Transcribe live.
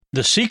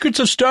The Secrets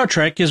of Star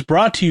Trek is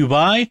brought to you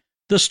by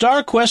the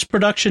Star Quest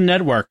Production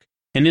Network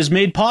and is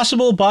made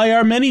possible by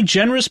our many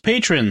generous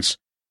patrons.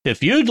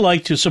 If you'd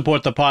like to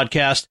support the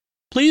podcast,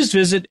 please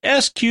visit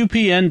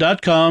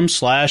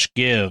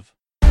sqpn.com/give.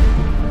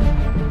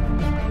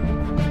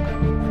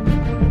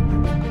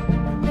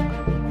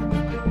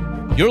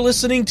 You're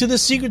listening to The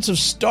Secrets of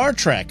Star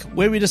Trek,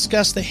 where we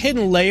discuss the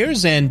hidden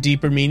layers and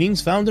deeper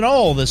meanings found in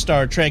all the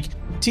Star Trek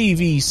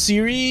TV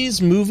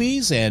series,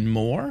 movies, and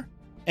more.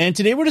 And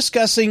today we're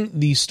discussing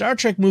the Star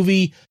Trek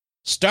movie,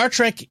 Star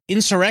Trek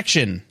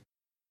Insurrection.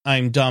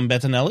 I'm Dom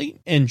Bettinelli,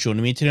 and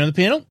joining me today on the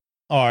panel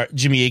are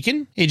Jimmy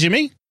Aiken. Hey,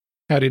 Jimmy.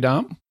 Howdy,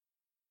 Dom.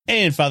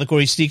 And Father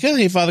Corey Stika.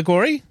 Hey, Father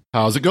Corey.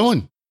 How's it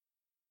going?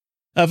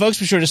 Folks,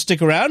 be sure to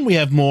stick around. We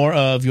have more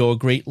of your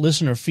great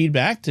listener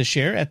feedback to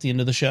share at the end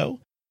of the show.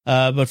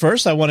 But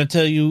first, I want to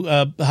tell you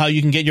how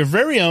you can get your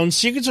very own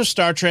Secrets of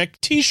Star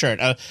Trek t-shirt.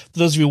 For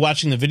those of you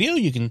watching the video,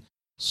 you can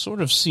sort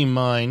of see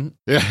mine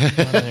on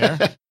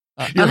there.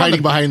 You're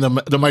hiding behind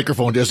the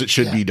microphone as it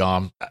should be,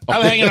 Dom.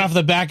 I'm hanging off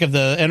the back of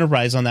the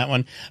Enterprise on that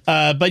one.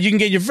 But you can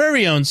get your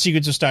very own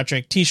Secrets of Star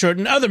Trek t-shirt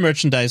and other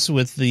merchandise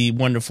with the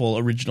wonderful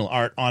original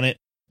art on it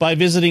by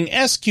visiting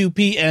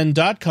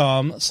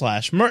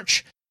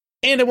sqpn.com/merch.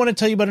 And I want to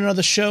tell you about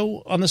another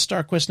show on the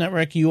Star Quest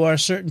Network you are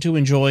certain to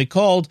enjoy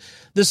called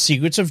The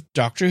Secrets of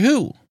Doctor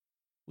Who,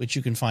 which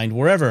you can find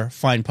wherever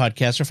fine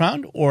podcasts are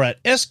found or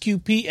at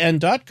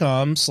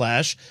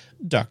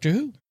sqpn.com/Doctor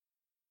Who.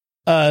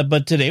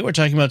 But today we're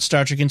talking about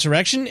Star Trek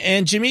Insurrection,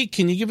 and Jimmy,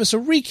 can you give us a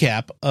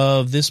recap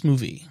of this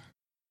movie?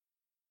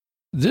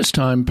 This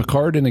time,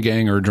 Picard and the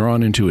gang are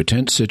drawn into a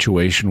tense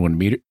situation when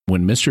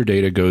Mr.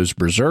 Data goes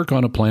berserk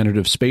on a planet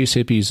of space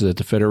hippies that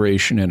the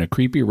Federation and a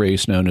creepy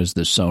race known as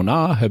the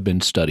Son'a have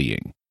been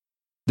studying.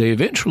 They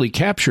eventually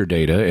capture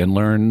Data and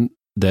learn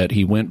that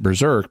he went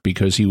berserk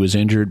because he was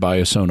injured by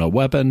a Son'a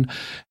weapon,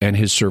 and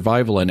his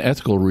survival and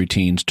ethical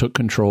routines took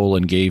control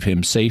and gave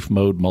him safe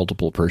mode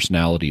multiple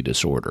personality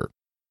disorder.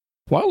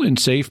 While in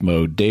safe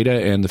mode, Data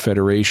held the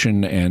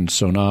Federation and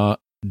Son'a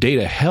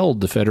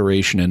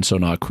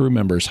crew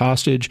members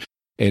hostage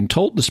and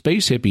told the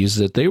space hippies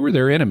that they were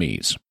their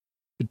enemies.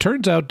 It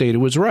turns out Data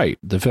was right.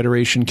 The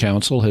Federation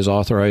Council has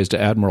authorized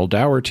Admiral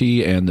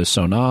Dougherty and the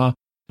Son'a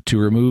to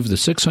remove the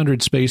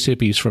 600 space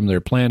hippies from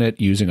their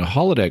planet using a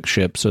holodeck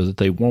ship so that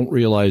they won't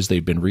realize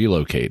they've been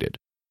relocated.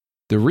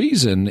 The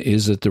reason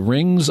is that the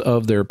rings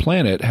of their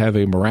planet have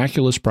a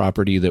miraculous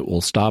property that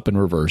will stop and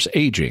reverse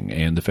aging,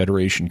 and the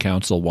Federation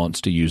Council wants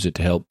to use it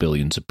to help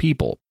billions of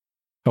people.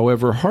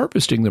 However,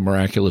 harvesting the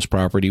miraculous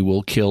property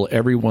will kill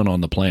everyone on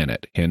the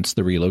planet, hence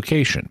the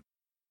relocation.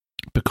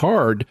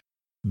 Picard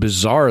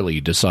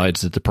bizarrely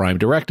decides that the Prime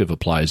Directive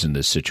applies in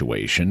this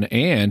situation,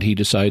 and he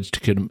decides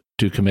to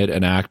commit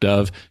an act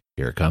of,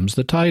 here comes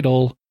the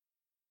title,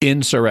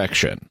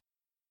 insurrection.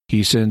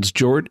 He sends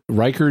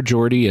Riker,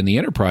 Geordi, and the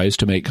Enterprise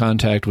to make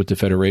contact with the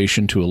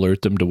Federation to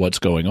alert them to what's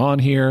going on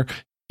here,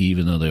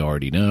 even though they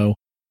already know.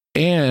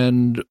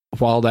 And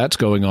while that's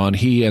going on,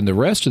 he and the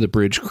rest of the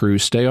bridge crew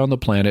stay on the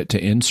planet to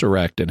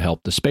insurrect and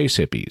help the space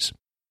hippies.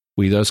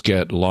 We thus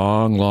get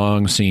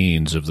long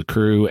scenes of the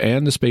crew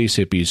and the space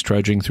hippies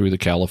trudging through the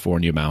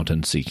California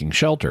mountains seeking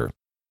shelter.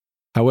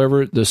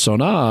 However, the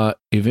Son'a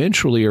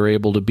eventually are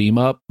able to beam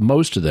up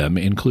most of them,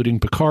 including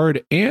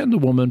Picard and the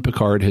woman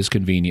Picard has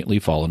conveniently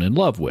fallen in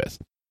love with.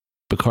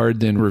 Picard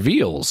then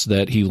reveals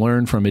that he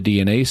learned from a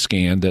DNA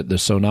scan that the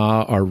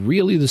Son'a are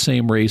really the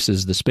same race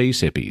as the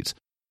space hippies.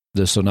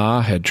 The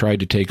Son'a had tried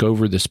to take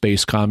over the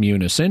space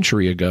commune a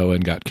century ago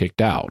and got kicked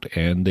out,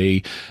 and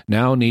they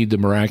now need the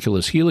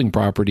miraculous healing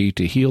property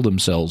to heal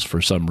themselves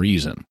for some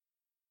reason.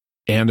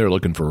 And they're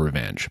looking for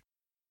revenge.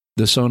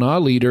 The Son'a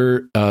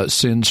leader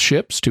sends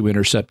ships to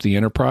intercept the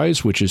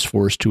Enterprise, which is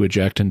forced to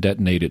eject and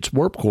detonate its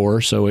warp core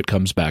so it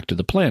comes back to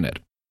the planet.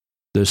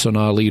 The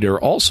Son'a leader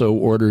also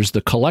orders the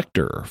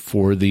Collector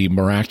for the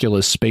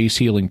miraculous space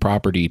healing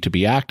property to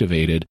be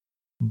activated,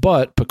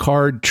 but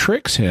Picard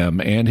tricks him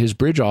and his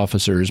bridge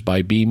officers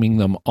by beaming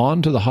them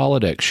onto the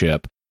holodeck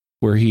ship,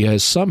 where he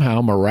has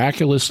somehow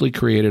miraculously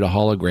created a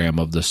hologram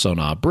of the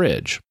Son'a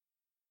bridge.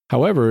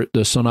 However,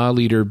 the Son'a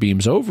leader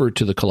beams over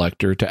to the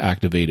Collector to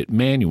activate it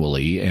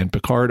manually, and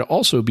Picard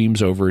also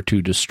beams over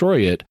to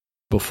destroy it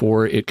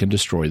before it can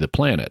destroy the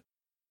planet.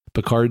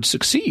 Picard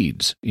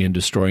succeeds in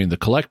destroying the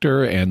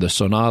Collector, and the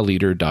Son'a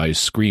leader dies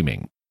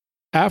screaming.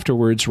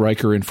 Afterwards,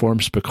 Riker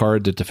informs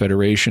Picard that the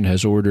Federation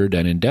has ordered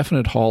an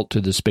indefinite halt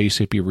to the space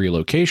hippie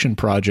relocation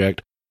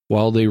project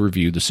while they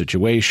review the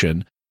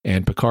situation,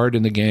 and Picard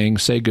and the gang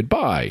say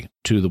goodbye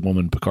to the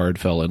woman Picard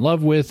fell in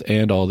love with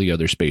and all the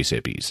other space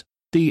hippies.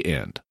 The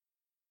end.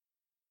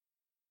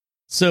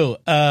 So,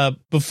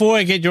 before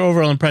I get your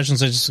overall impressions,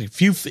 there's just a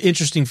few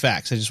interesting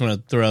facts I just want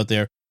to throw out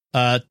there.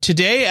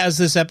 Today, as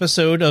this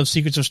episode of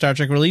Secrets of Star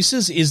Trek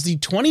releases, is the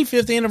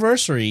 25th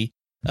anniversary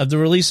of the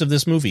release of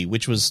this movie,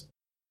 which was...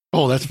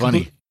 Oh, that's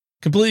funny.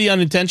 Completely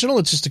unintentional.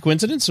 It's just a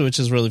coincidence, which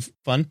is really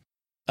fun.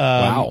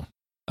 Wow.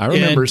 I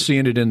remember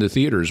seeing it in the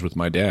theaters with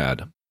my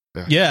dad.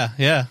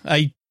 Yeah.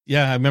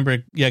 I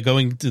remember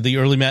going to the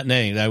early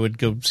matinee. I would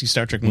go see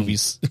Star Trek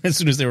movies as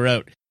soon as they were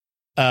out.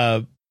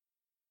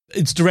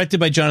 It's directed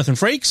by Jonathan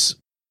Frakes,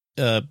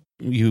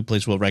 who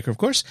plays Will Riker, of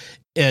course.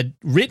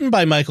 Written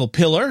by Michael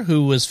Piller,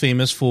 who was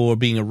famous for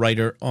being a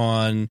writer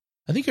on,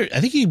 I think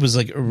he was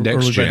like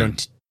early writer on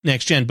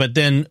Next Gen, but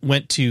then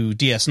went to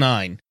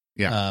DS9.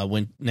 Yeah.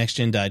 When Next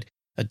Gen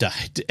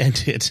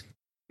ended.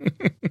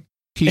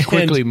 He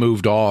quickly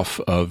moved off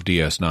of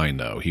DS9,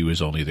 though. He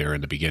was only there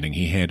in the beginning.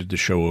 He handed the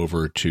show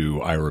over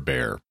to Ira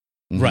Bear.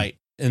 Right.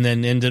 And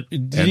then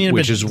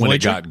which is when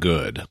it got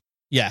good.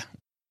 Yeah.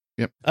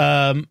 Yep.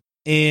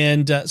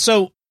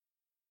 So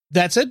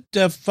that's it.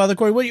 Father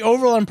Corey, what are your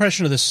overall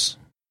impression of this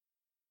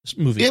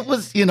movie? It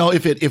was,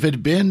 if it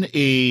had been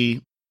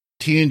a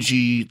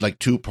TNG like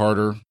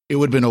 2-parter, it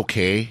would have been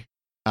okay.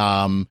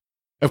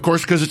 Of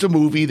course, because it's a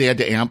movie, they had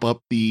to amp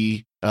up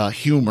the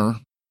humor,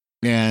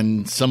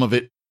 and some of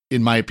it,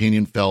 in my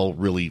opinion, fell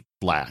really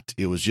flat.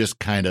 It was just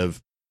kind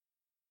of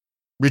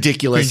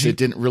ridiculous. Cringy. It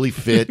didn't really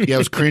fit. Yeah, it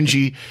was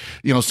cringy.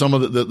 Some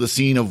of the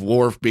scene of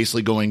Worf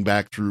basically going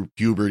back through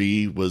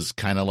puberty was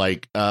kind of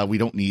like, we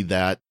don't need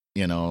that.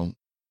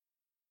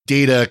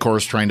 Data, of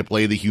course, trying to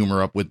play the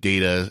humor up with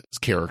Data's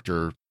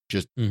character.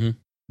 Just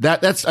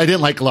that's I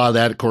didn't like a lot of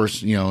that, of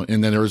course. And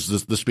then there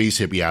was the space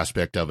hippie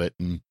aspect of it,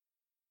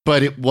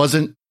 but it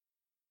wasn't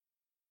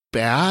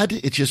bad.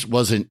 It just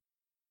wasn't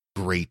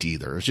great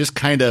either. It's just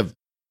kind of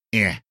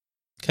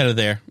kind of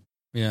there.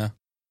 Yeah.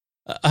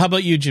 How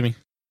about you, Jimmy?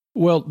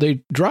 Well,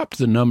 they dropped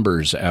the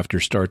numbers after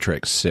Star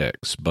Trek VI,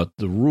 but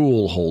the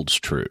rule holds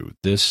true.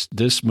 This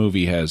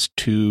movie has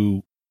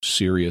 2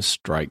 serious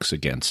strikes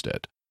against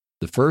it.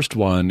 The first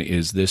one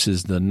is this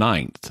is the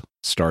 9th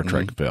Star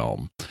Trek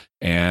film.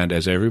 And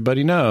as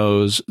everybody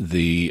knows,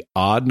 the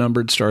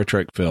odd-numbered Star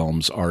Trek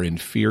films are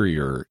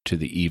inferior to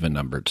the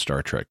even-numbered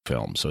Star Trek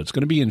films. So it's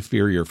going to be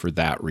inferior for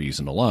that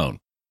reason alone.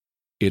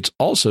 It's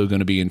also going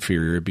to be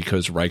inferior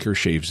because Riker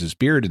shaves his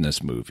beard in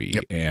this movie.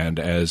 Yep. And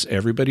as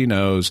everybody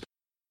knows,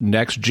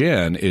 Next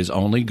Gen is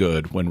only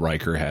good when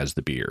Riker has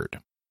the beard.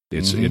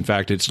 It's in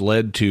fact, it's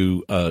led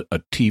to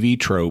a TV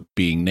trope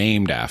being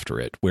named after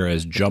it,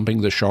 whereas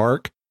jumping the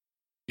shark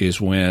is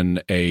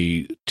when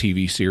a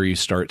TV series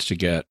starts to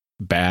get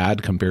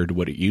bad compared to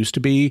what it used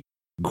to be.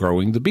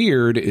 Growing the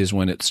beard is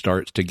when it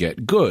starts to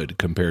get good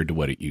compared to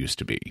what it used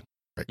to be.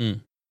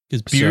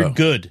 Because beard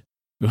good.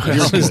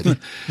 The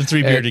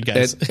 3 bearded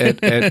guys.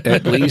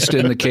 At least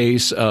in the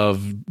case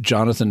of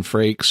Jonathan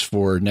Frakes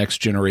for Next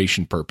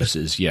Generation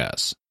purposes,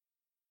 yes.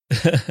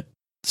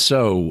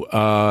 So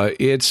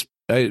it's,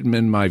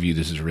 in my view,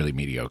 this is a really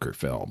mediocre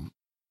film.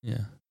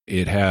 Yeah.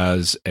 It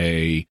has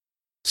a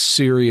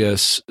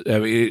serious,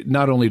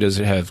 not only does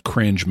it have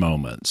cringe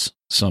moments,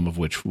 some of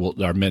which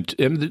are meant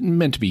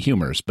to be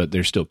humorous, but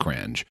they're still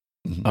cringe,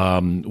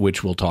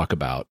 which we'll talk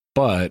about.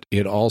 But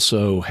it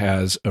also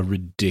has a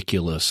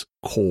ridiculous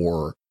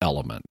core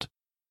element,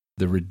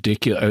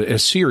 a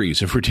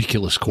series of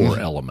ridiculous core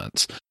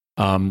elements.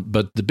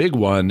 But the big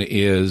one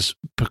is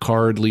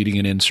Picard leading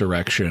an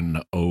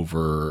insurrection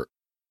over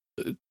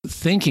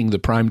thinking the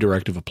Prime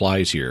Directive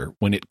applies here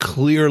when it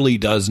clearly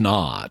does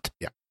not.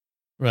 Yeah.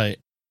 Right.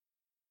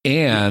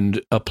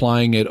 And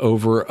applying it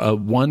over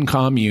one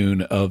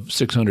commune of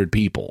 600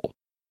 people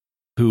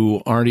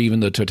who aren't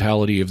even the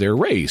totality of their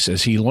race,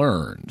 as he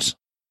learns.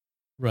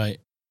 Right.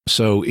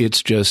 So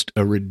it's just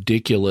a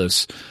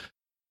ridiculous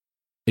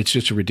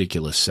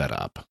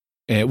setup,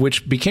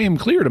 which became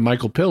clear to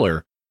Michael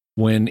Piller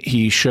when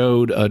he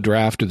showed a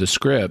draft of the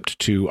script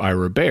to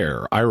Ira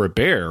Bear. Ira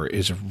Bear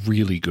is a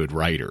really good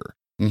writer.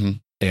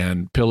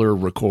 And Piller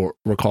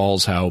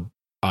recalls how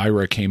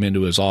Ira came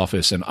into his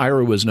office, and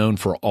Ira was known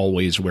for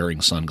always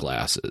wearing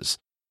sunglasses.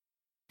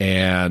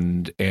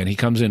 And he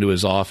comes into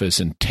his office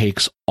and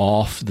takes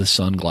off the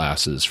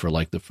sunglasses for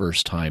like the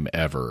first time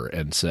ever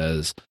and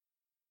says,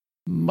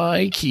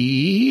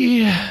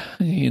 Mikey,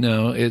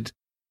 it's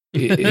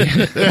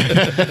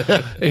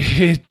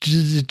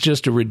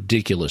just a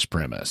ridiculous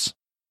premise.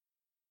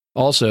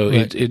 Also,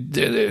 right.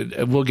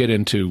 We'll get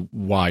into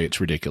why it's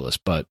ridiculous,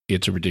 but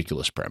it's a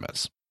ridiculous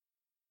premise.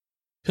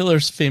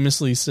 Pillars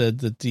famously said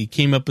that he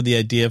came up with the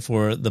idea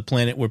for the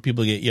planet where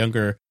people get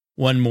younger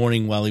one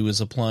morning while he was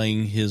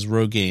applying his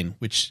Rogaine,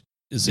 which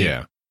is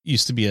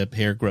used to be a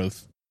hair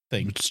growth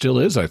thing. It still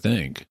is, I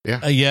think.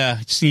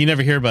 Yeah. So you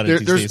never hear about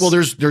it.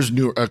 There's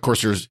new. Of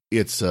course,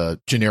 it's a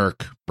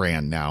generic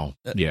brand now.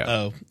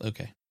 Oh,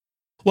 okay.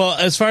 Well,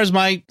 as far as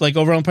my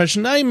overall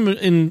impression, I'm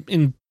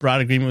in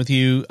broad agreement with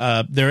you.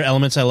 There are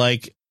elements I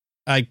like.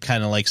 I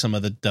kind of like some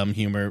of the dumb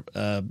humor,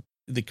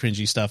 the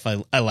cringy stuff.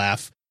 I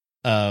laugh.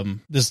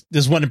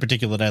 There's one in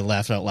particular that I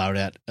laughed out loud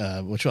at,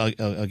 which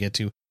I'll get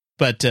to.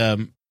 But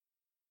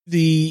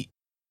the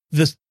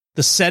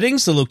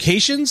settings, the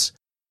locations,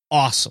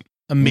 awesome,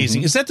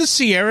 amazing. Is that the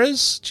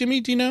Sierras,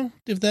 Jimmy? Do you know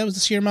if that was the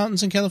Sierra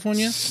Mountains in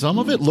California? Some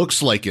of it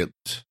looks like it,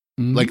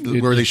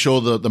 where they show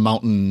the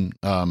mountain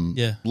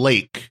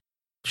lake.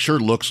 Sure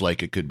looks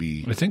like it could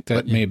be. I think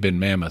that may have been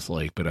Mammoth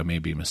Lake, but I may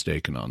be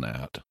mistaken on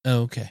that.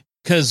 Oh, okay.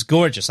 because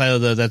gorgeous. I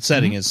know that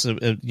setting is,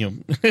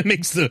 it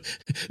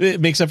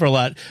makes up for a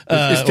lot.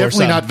 It's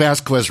definitely not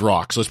Vasquez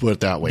Rocks. Let's put it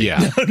that way. Yeah,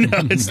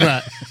 no, it's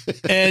not.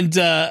 And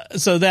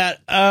so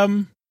that,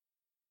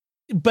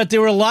 but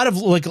there were a lot of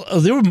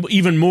there were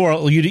even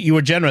more. You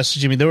were generous,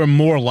 Jimmy. There were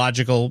more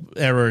logical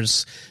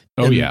errors.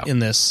 In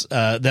this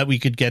that we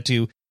could get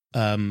to.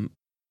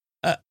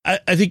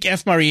 I think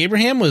F. Murray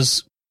Abraham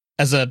was,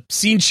 as a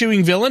scene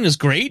chewing villain, is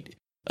great.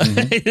 I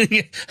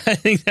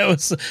think that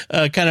was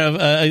kind of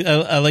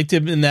I liked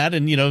him in that,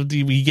 and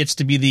he gets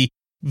to be the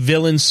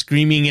villain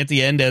screaming at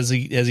the end as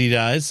he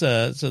dies.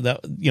 So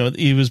that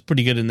he was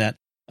pretty good in that.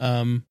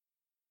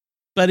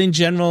 But in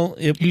general,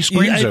 he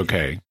screams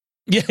okay.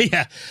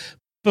 Yeah.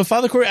 But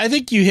Father Corey, I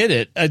think you hit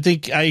it. I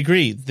think I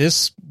agree.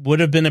 This would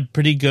have been a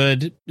pretty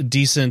good,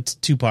 decent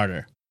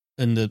two-parter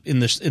in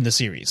the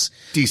series.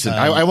 Decent.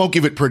 I won't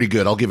give it pretty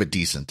good. I'll give it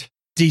decent.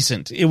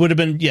 Decent. It would have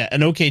been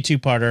an okay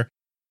two-parter,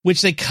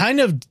 which they kind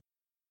of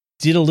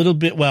did a little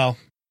bit. Well,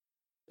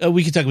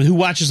 we could talk about Who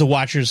Watches the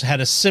Watchers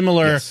had a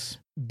similar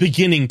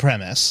beginning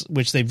premise,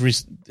 which they've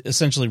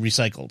essentially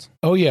recycled.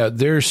 Oh yeah,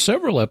 there's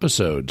several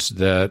episodes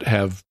that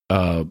have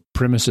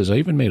premises. I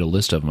even made a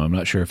list of them. I'm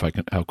not sure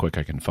how quick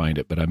I can find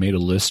it, but I made a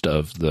list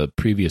of the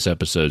previous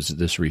episodes that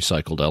this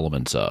recycled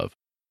elements of.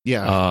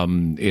 Yeah.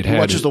 It Who had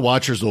Watches the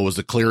Watchers though was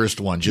the clearest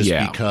one, just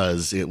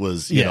because it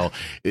was,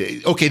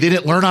 okay, they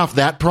didn't learn off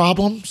that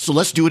problem, so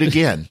let's do it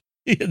again.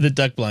 The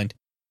duck blind.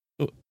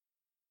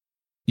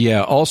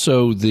 Yeah.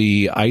 Also,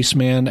 the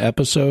Iceman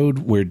episode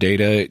where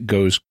Data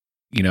goes,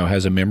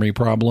 has a memory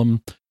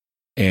problem,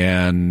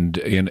 and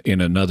in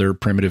another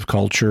primitive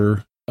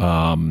culture,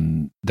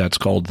 that's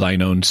called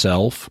Thine Own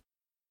Self.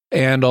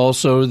 And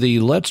also the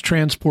let's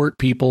transport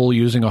people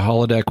using a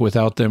holodeck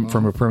without them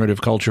from a primitive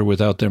culture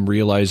without them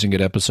realizing it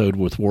episode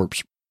with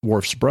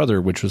Worf's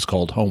brother, which was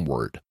called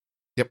Homeward.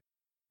 Yep.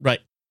 Right.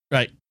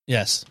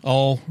 Yes.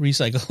 All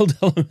recycled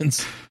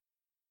elements.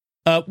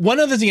 One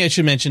other thing I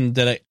should mention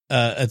that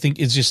I think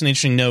is just an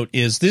interesting note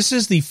is this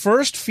is the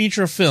first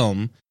feature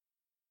film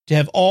to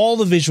have all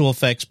the visual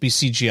effects be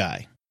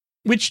CGI,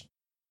 which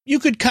you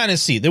could kind of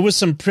see. There was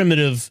some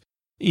primitive,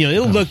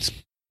 it looked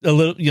a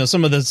little,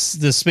 some of the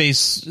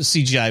space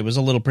CGI was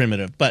a little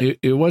primitive, but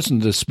it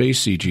wasn't the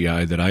space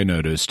CGI that I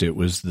noticed. It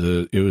was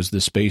the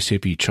space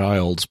hippie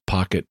child's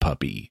pocket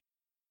puppy.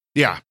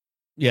 Yeah.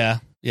 There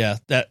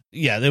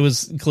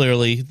was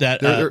clearly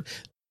that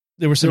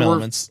there were some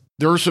elements.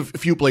 There were a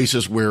few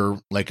places where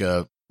like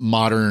a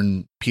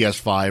modern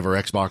PS5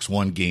 or Xbox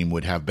One game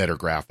would have better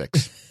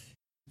graphics.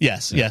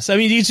 Yes. I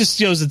mean, it just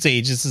shows its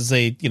age. This is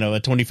a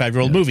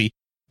 25-year-old movie,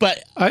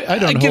 but I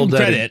don't give hold them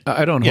that. credit.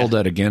 I don't hold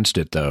that against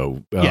it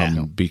though,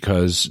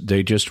 because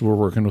they just were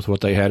working with what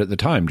they had at the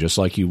time. Just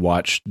like you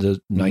watched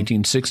the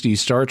 1960s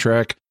Star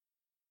Trek,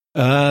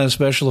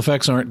 special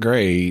effects aren't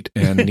great,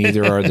 and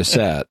neither are the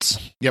sets.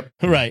 Yep.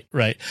 Right.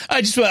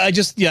 I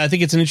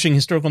think it's an interesting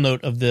historical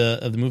note of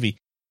the movie.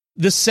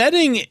 The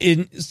setting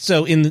in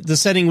the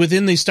setting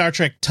within the Star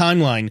Trek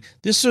timeline,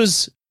 this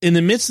was in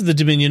the midst of the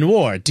Dominion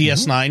War.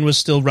 DS9 was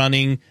still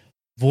running,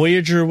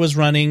 Voyager was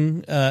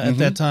running at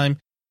that time,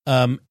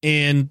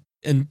 and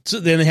so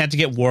then they had to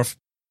get Worf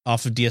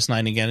off of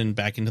DS9 again and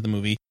back into the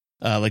movie,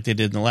 like they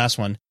did in the last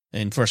one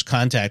in First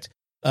Contact.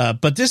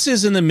 But this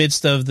is in the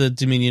midst of the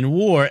Dominion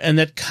War, and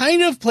that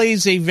kind of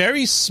plays a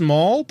very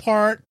small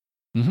part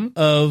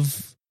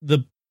of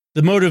the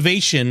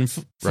motivation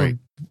for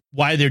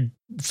why their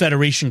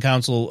Federation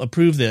Council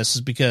approved this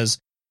is because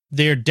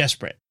they're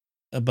desperate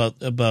about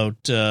the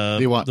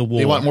war.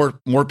 They want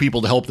more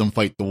people to help them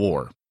fight the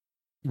war.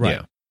 Right.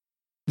 Yeah.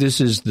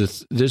 This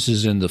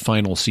is in the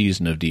final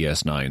season of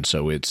DS9,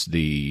 so it's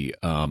the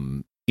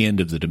end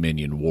of the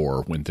Dominion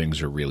War when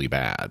things are really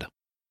bad.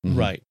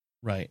 Right.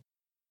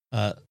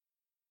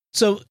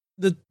 So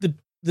the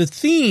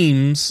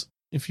themes,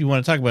 if you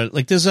want to talk about it,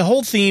 like there's a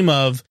whole theme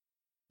of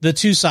the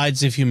two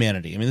sides of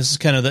humanity. I mean, this is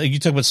kind of you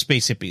talk about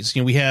space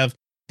hippies. We have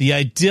the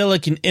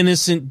idyllic and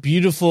innocent,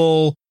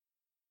 beautiful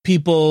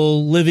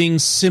people living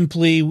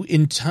simply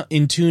in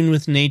tune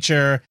with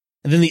nature,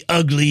 and then the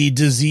ugly,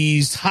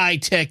 diseased,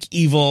 high-tech,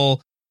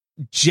 evil,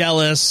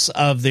 jealous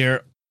of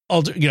their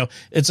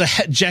it's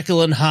a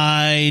Jekyll and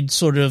Hyde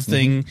sort of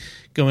thing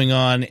going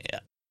on.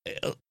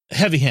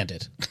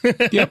 Heavy-handed.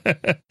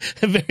 Yep.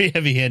 Very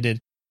heavy-handed.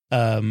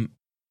 I'm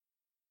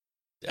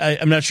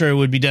not sure it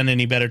would be done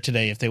any better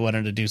today if they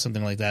wanted to do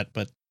something like that,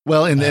 but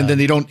and then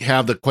they don't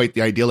have quite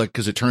the idyllic,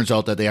 because it turns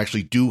out that they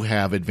actually do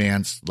have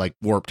advanced like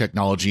warp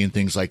technology and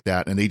things like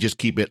that, and they just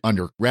keep it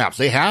under wraps.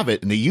 They have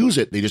it and they use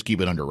it, they just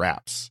keep it under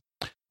wraps.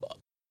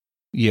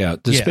 Yeah,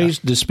 the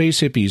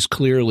space hippies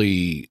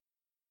clearly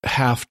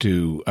have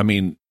to. I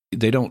mean,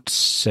 they don't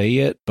say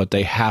it, but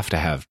they have to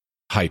have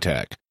high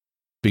tech,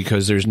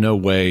 because there's no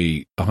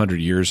way 100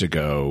 years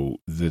ago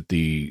that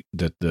the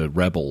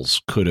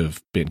rebels could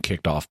have been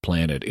kicked off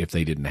planet if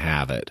they didn't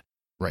have it.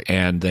 Right.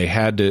 And they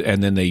had to,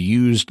 and then they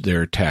used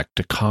their tech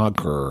to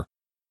conquer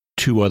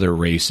two other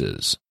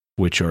races,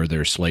 which are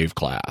their slave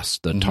class,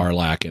 the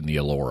Tarlac and the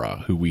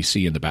Allura, who we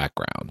see in the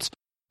backgrounds.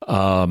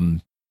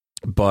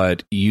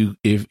 But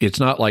if it's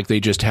not like they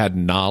just had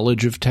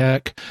knowledge of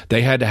tech,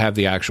 they had to have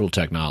the actual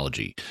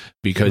technology,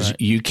 because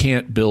you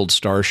can't build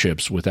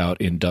starships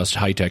without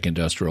high-tech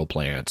industrial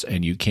plants,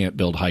 and you can't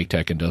build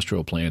high-tech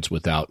industrial plants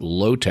without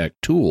low-tech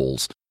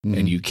tools,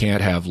 and you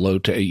can't have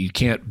low-tech. You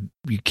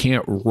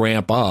can't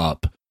ramp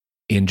up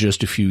in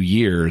just a few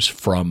years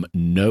from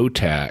no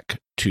tech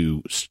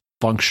to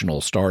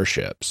functional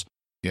starships.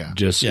 Yeah,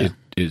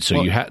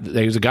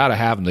 they've got to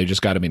have them. They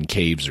just got them in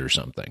caves or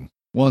something.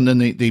 Well, and then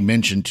they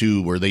mentioned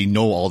too, where they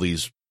know all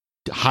these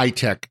high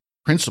tech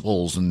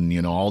principles and,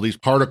 you know, all these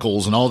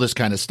particles and all this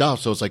kind of stuff.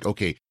 So it's like,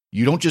 okay,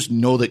 you don't just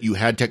know that you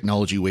had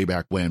technology way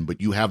back when,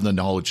 but you have the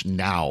knowledge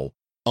now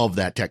of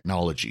that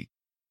technology.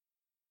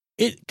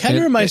 It kind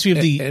of reminds me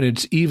of the, and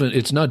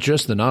it's not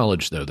just the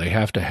knowledge though. They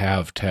have to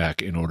have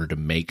tech in order to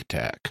make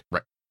tech.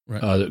 Right.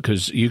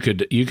 Because you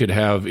could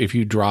have, if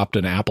you dropped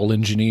an Apple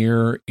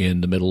engineer in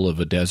the middle of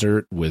a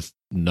desert with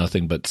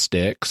nothing but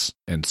sticks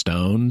and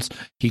stones,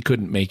 he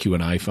couldn't make you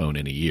an iPhone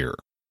in a year.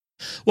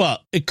 Well,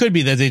 it could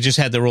be that they just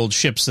had their old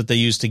ships that they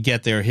used to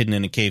get there hidden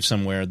in a cave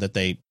somewhere that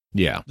the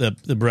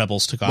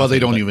rebels took off. Well, they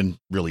don't even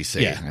really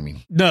say. Yeah. I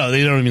mean, no,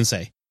 they don't even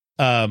say.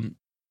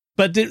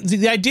 But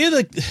the idea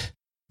that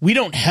we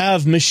don't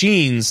have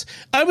machines.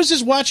 I was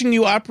just watching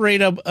you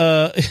operate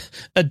a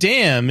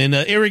dam and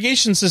an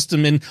irrigation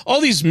system and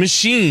all these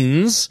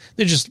machines.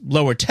 They're just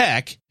lower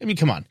tech. I mean,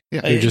 come on.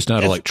 Yeah, they're just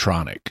not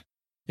electronic.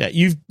 Yeah,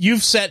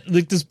 you've set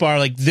like this bar,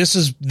 like this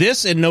is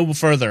this and no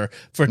further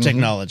for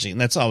technology,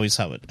 and that's always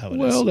how it is.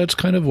 Well, that's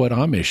kind of what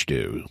Amish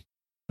do.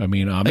 I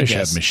mean, Amish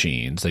have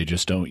machines. They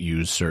just don't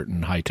use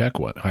certain higher tech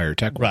ones.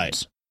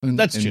 Right.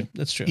 That's true.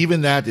 That's true.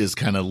 Even that is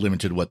kind of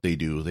limited what they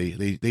do.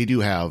 They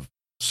do have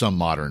some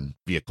modern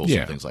vehicles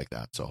and things like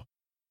that. So,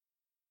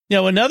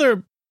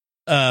 another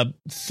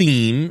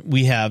theme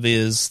we have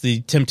is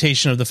the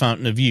temptation of the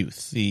fountain of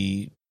youth,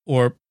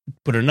 or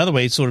put it another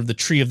way, sort of the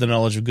tree of the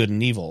knowledge of good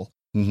and evil,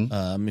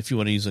 if you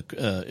want to use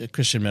a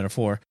Christian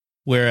metaphor.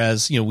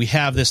 Whereas, we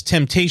have this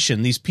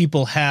temptation. These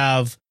people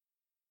have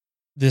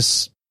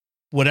this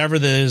whatever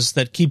it is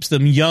that keeps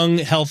them young,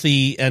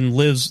 healthy, and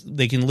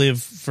they can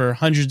live for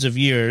hundreds of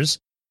years.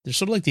 They're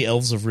sort of like the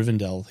elves of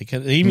Rivendell.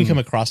 They even come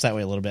across that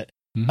way a little bit.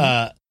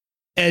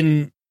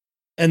 And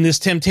this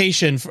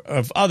temptation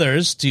of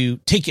others to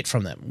take it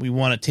from them. We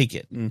want to take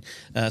it. And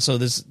so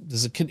there's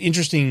an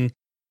interesting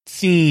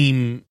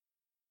theme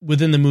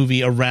within the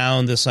movie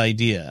around this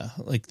idea.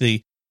 Like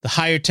the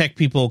higher tech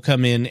people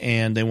come in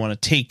and they want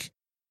to take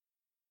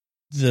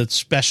the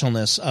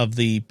specialness of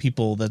the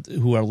people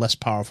who are less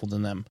powerful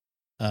than them.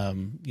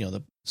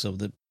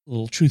 The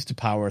little truth to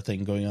power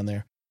thing going on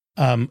there.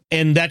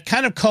 And that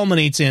kind of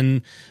culminates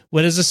in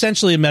what is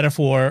essentially a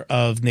metaphor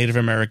of Native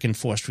American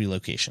forced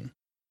relocation.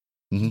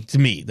 To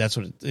me, that's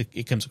what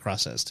it comes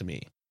across as to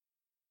me.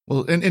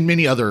 Well, and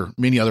many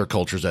other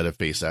cultures that have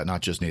faced that,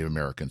 not just Native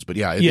Americans, but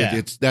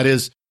that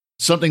is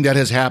something that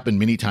has happened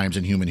many times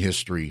in human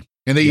history.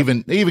 And they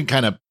even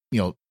kind of,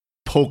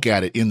 poke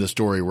at it in the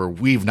story where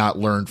we've not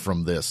learned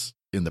from this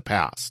in the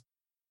past,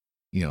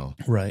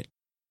 Right.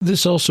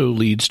 This also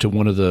leads to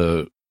one of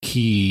the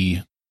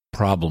key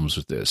problems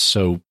with this.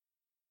 So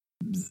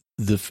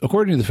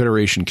according to the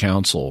Federation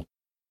Council,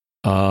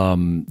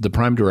 the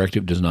Prime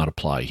Directive does not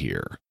apply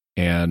here.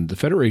 And the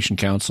Federation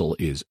Council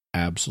is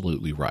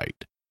absolutely right.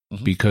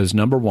 Because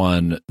number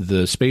one,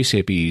 the space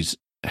hippies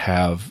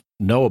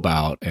know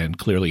about and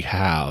clearly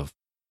have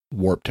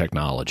warp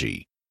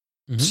technology.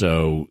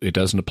 So it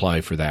doesn't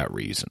apply for that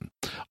reason.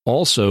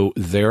 Also,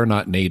 they're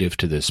not native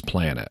to this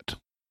planet.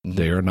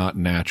 They are not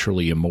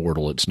naturally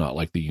immortal. It's not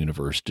like the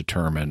universe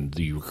determined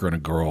that you're going to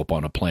grow up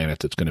on a planet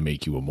that's going to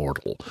make you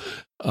immortal.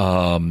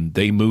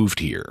 They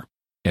moved here,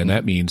 and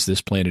that means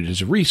this planet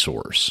is a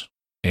resource.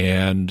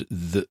 And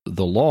the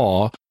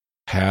law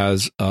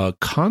has a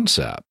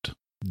concept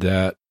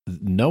that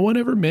no one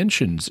ever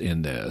mentions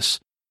in this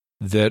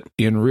that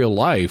in real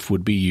life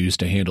would be used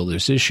to handle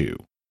this issue.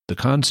 The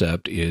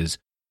concept is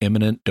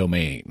eminent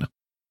domain.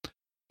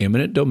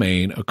 Eminent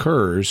domain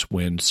occurs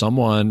when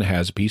someone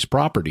has a piece of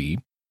property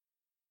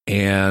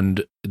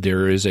and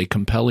there is a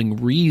compelling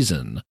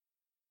reason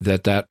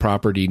that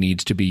property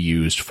needs to be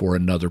used for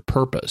another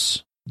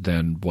purpose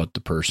than what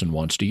the person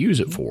wants to use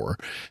it for.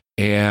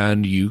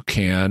 And you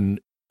can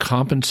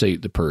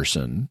compensate the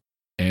person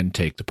and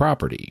take the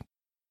property.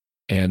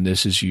 And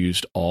this is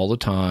used all the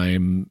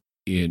time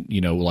in,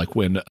 like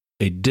when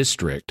a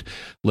district,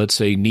 let's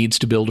say, needs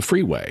to build a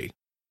freeway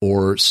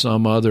or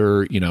some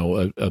other,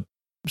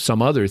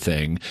 some other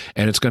thing,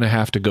 and it's going to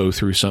have to go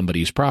through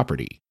somebody's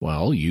property.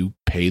 Well, you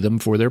pay them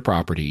for their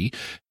property,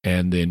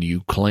 and then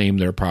you claim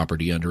their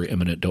property under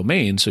eminent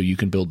domain so you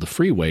can build the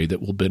freeway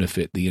that will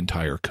benefit the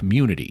entire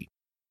community.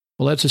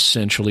 Well, that's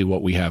essentially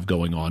what we have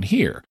going on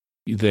here.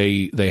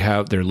 They're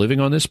living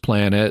on this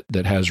planet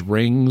that has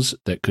rings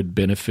that could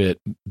benefit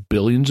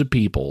billions of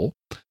people.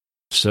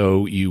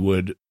 So you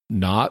would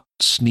not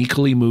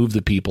sneakily move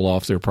the people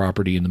off their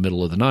property in the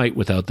middle of the night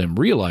without them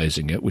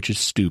realizing it, which is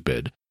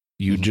stupid.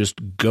 You just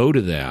go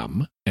to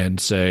them and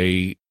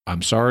say,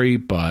 I'm sorry,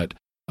 but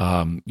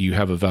You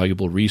have a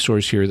valuable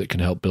resource here that can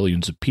help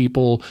billions of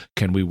people.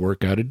 Can we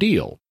work out a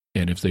deal?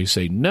 And if they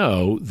say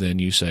no, then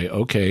you say,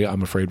 okay,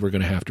 I'm afraid we're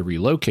going to have to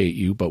relocate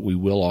you, but we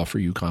will offer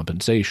you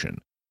compensation.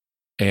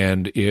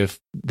 And if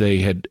they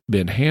had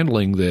been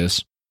handling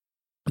this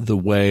the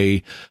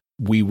way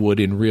we would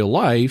in real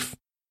life,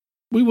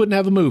 we wouldn't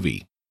have a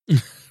movie.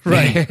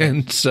 Right.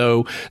 And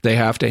so they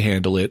have to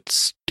handle it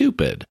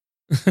stupid.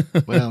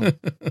 Well,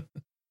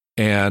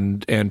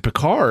 and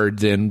Picard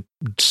then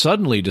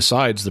suddenly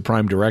decides the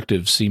prime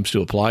directive seems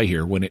to apply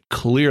here when it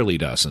clearly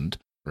doesn't.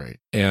 right.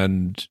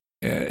 And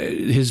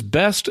his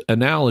best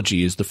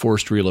analogy is the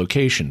forced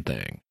relocation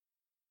thing.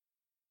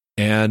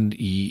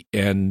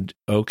 And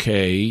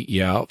okay,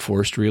 yeah,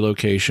 forced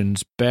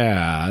relocation's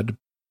bad,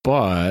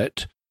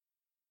 but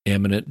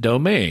eminent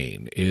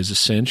domain is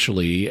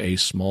essentially a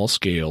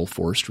small-scale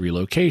forced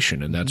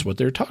relocation, and that's what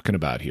they're talking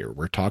about here.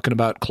 We're talking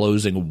about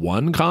closing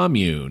one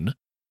commune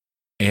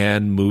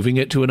and moving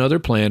it to another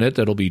planet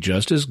that'll be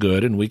just as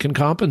good, and we can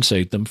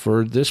compensate them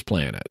for this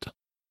planet.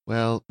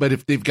 Well, but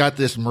if they've got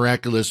this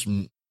miraculous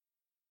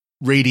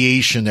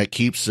radiation that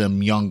keeps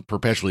them young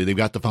perpetually, they've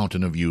got the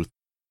fountain of youth.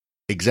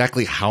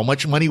 Exactly how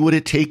much money would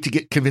it take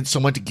to convince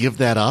someone to give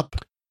that up?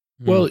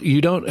 Well,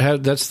 you don't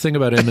have, that's the thing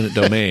about eminent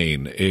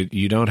domain.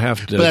 You don't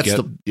have to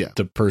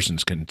the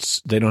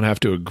person's, they don't have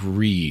to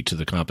agree to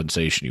the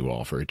compensation you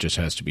offer. It just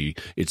has to be,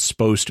 it's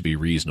supposed to be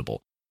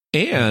reasonable.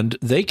 And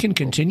they can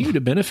continue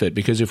to benefit,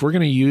 because if we're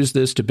going to use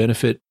this to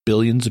benefit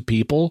billions of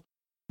people,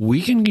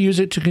 we can use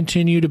it to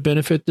continue to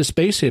benefit the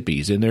space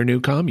hippies in their new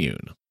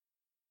commune.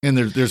 And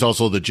there's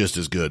also the just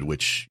as good,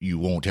 which you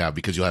won't have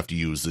because you'll have to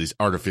use these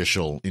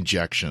artificial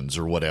injections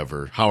or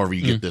whatever, however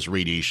you get this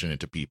radiation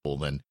into people.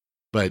 Then,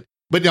 but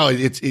no, I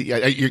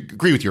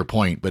agree with your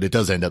point, but it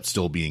does end up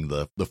still being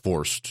the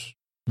forced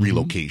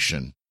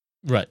relocation,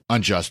 right?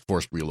 Unjust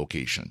forced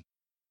relocation.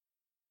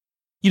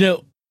 You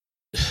know,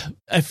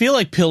 I feel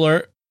like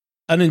Pillar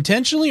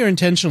unintentionally or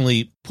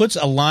intentionally puts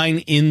a line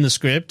in the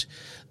script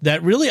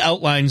that really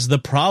outlines the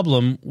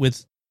problem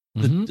with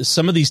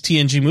some of these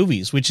TNG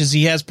movies, which is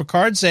he has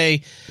Picard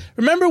say,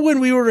 "Remember when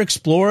we were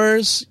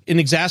explorers in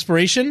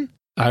Exasperation?"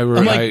 I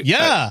wrote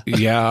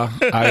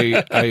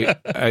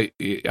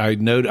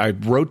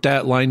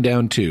that line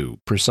down too.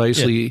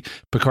 Precisely, yeah.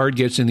 Picard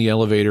gets in the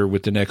elevator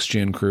with the next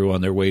gen crew on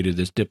their way to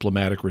this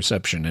diplomatic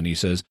reception, and he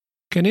says,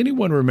 "Can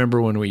anyone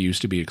remember when we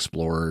used to be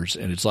explorers?"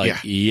 And it's like,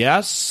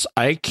 yes,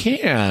 I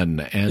can,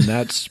 and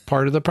that's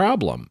part of the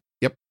problem.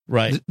 Yep,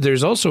 right.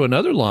 There's also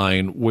another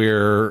line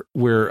where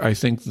I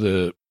think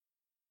the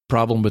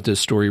problem with this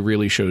story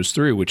really shows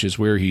through, which is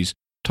where he's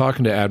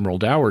talking to Admiral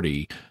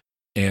Dougherty,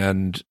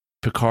 and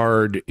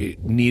Picard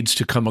needs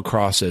to come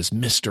across as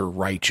Mr.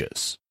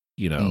 Righteous,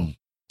 you know.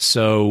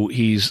 So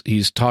he's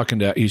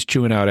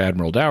chewing out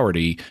Admiral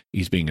Dougherty.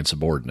 He's being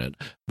insubordinate,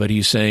 but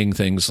he's saying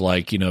things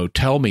like, you know,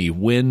 tell me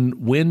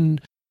when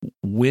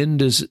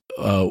does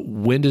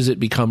it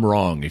become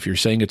wrong? If you're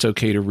saying it's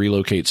okay to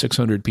relocate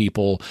 600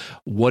 people,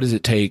 what does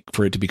it take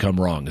for it to become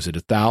wrong? Is it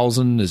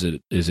 1,000? Is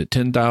it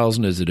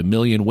 10,000? Is it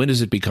 1,000,000? When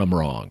does it become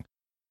wrong?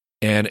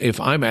 And if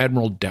I'm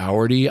Admiral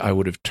Dougherty, I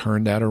would have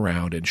turned that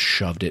around and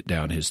shoved it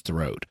down his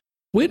throat.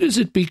 When does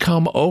it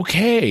become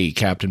okay,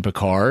 Captain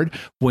Picard?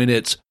 When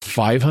it's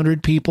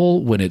 500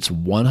 people? When it's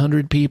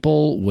 100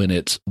 people? When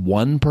it's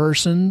one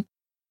person?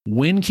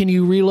 When can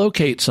you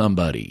relocate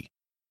somebody?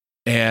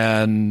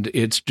 And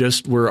it's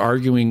just, we're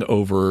arguing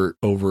over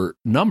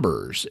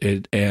numbers,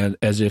 and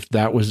as if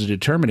that was a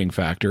determining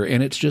factor,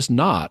 and it's just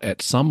not.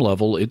 At some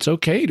level, it's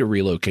okay to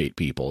relocate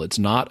people. It's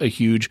not a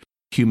huge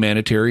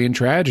humanitarian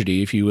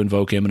tragedy if you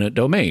invoke eminent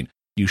domain.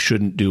 You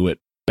shouldn't do it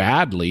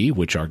badly,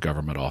 which our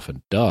government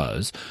often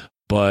does,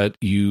 but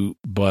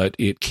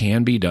it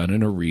can be done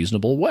in a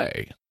reasonable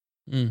way.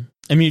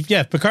 I mean,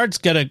 yeah, Picard's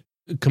got a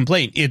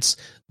complaint. It's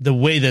the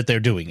way that they're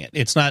doing it.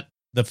 It's not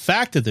the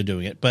fact that they're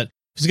doing it, but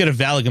he's got a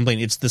valid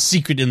complaint. It's the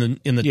secret in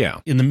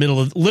the middle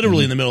of,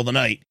 literally in the middle of the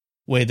night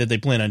way that they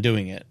plan on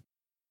doing it.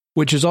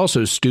 Which is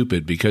also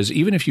stupid, because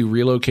even if you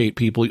relocate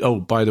people,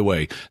 oh, by the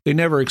way, they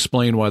never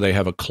explain why they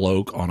have a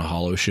cloak on a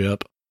holo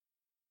ship.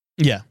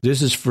 Yeah.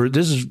 This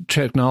is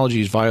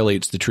technology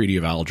violates the Treaty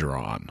of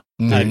Algeron.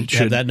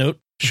 Have that note?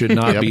 Should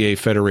not be a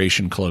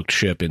Federation cloaked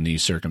ship in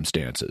these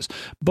circumstances.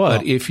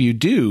 But if you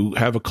do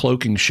have a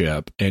cloaking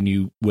ship and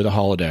you with a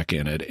holodeck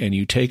in it, and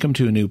you take them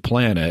to a new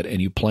planet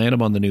and you plant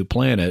them on the new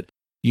planet,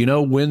 you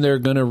know when they're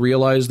going to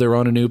realize they're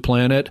on a new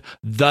planet?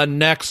 The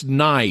next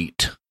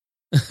night.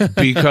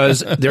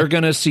 Because they're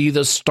going to see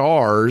the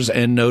stars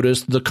and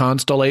notice the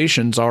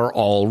constellations are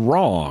all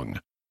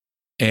wrong.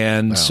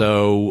 And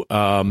so,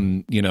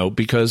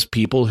 because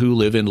people who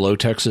live in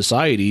low-tech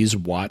societies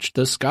watch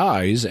the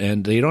skies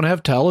and they don't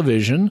have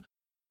television,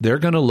 they're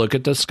going to look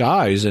at the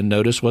skies and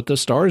notice what the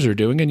stars are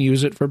doing and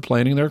use it for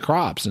planting their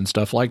crops and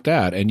stuff like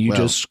that. And you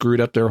just screwed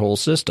up their whole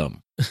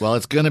system. Well,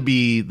 it's going to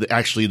be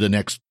actually the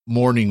next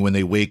morning when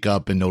they wake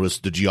up and notice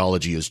the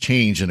geology has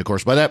changed. And, of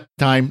course, by that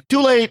time,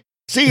 too late.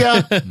 See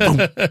ya.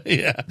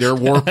 Yeah. They're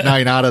warp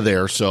 9 out of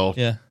there. So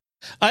yeah,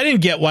 I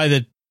didn't get why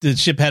the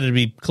ship had to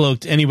be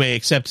cloaked anyway,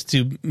 except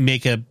to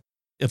make a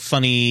a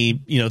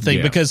funny,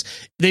 thing because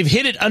they've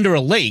hid it under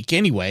a lake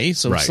anyway.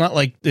 So it's not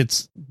like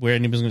it's where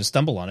anybody's going to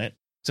stumble on it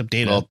except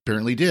Data. Well,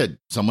 apparently did.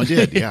 Someone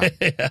did. Yeah.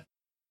 Yeah.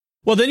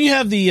 Well, then you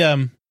have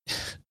the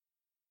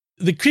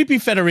creepy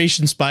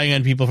Federation spying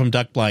on people from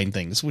duck blind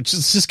things, which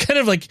is just kind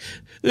of like,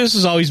 this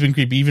has always been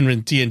creepy. Even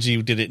when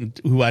TNG did it in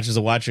Who Watches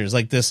the Watchers,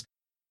 like this.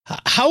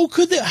 How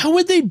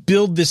would they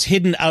build this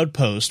hidden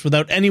outpost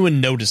without anyone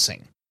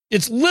noticing?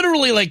 It's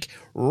literally like,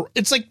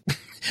 it's like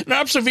an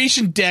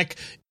observation deck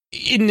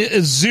in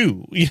a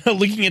zoo,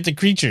 looking at the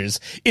creatures.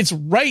 It's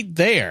right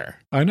there.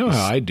 I know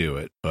how I do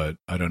it, but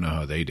I don't know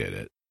how they did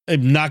it.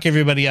 Knock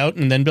everybody out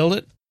and then build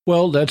it?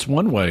 Well, that's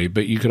one way,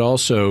 but you could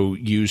also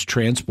use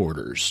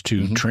transporters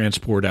to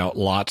transport out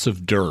lots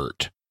of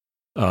dirt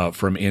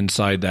from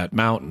inside that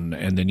mountain,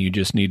 and then you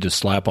just need to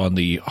slap on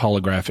the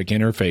holographic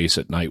interface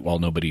at night while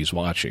nobody's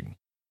watching.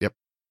 Yep.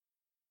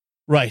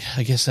 Right.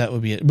 I guess that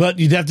would be it. But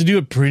you'd have to do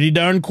it pretty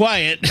darn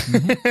quiet,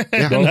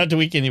 not to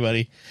wake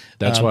anybody.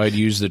 That's why I'd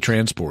use the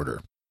transporter.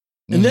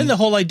 And then the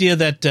whole idea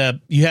that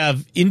you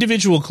have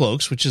individual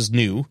cloaks, which is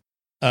new,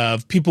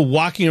 of people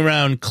walking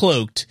around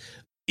cloaked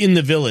in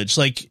the village,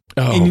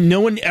 and no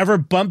one ever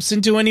bumps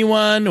into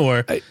anyone.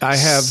 Or I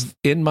have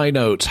in my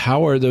notes,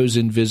 how are those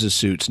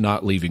Invisisuits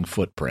not leaving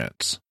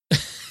footprints?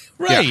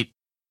 Right. Yeah.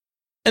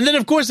 And then,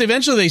 of course,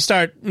 eventually they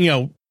start,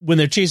 when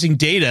they're chasing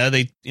Data,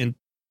 they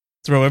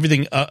throw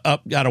everything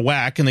up out of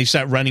whack and they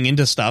start running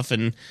into stuff.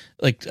 And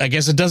I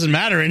guess it doesn't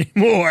matter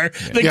anymore.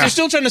 They're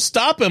still trying to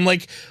stop him.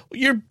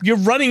 You're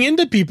running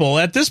into people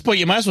at this point.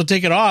 You might as well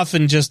take it off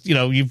and just,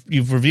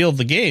 you've revealed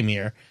the game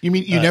here. You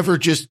mean you never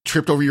just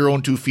tripped over your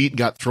own 2 feet and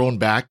got thrown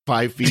back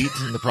 5 feet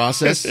in the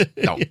process?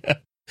 No. Yeah.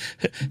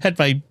 Had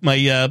my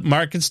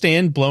market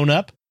stand blown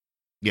up.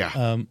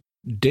 Yeah.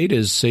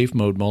 Data's safe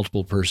mode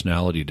multiple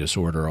personality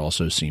disorder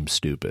also seems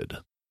stupid.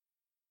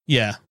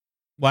 Yeah.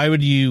 Why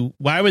would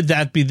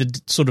that be the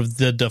sort of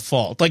the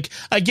default?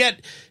 I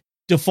get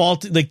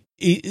default,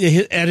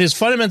 at his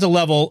fundamental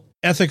level,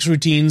 ethics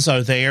routines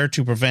are there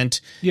to prevent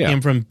him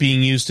from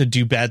being used to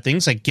do bad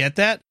things. I get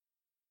that.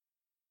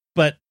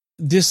 But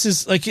this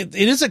is it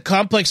is a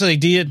complex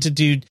idea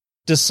to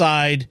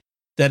decide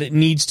that it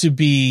needs to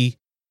be,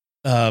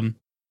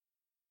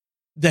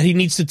 that he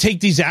needs to take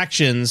these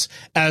actions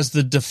as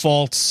the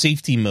default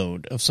safety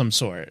mode of some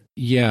sort.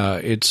 Yeah,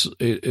 it's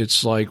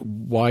like,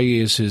 why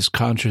is his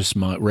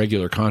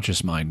regular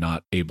conscious mind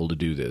not able to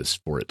do this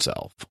for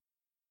itself?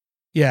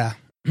 Yeah.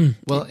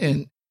 Well,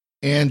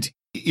 and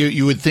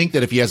you would think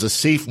that if he has a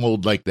safe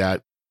mode like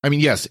that, I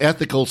mean, yes,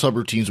 ethical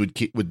subroutines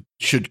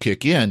should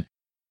kick in,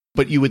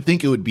 but you would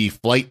think it would be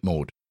flight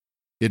mode.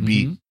 It'd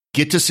be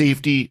get to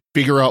safety,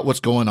 figure out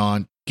what's going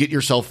on, get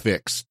yourself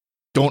fixed,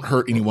 don't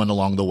hurt anyone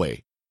along the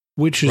way.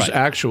 Which is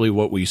actually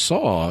what we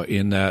saw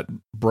in that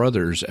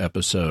Brothers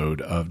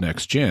episode of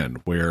Next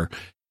Gen, where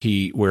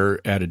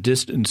at a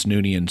distance,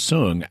 Nooney and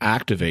Sung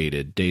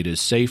activated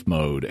Data's safe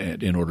mode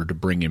in order to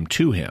bring him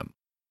to him.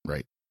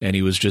 Right. And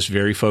he was just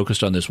very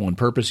focused on this one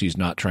purpose. He's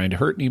not trying to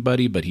hurt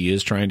anybody, but he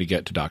is trying to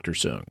get to Dr.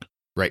 Sung.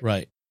 Right.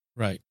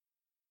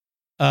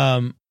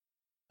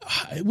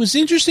 It was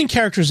interesting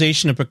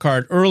characterization of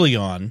Picard early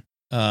on,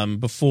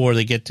 before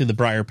they get to the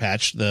Briar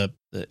Patch, the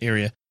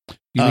area.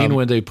 You mean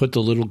when they put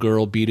the little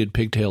girl beaded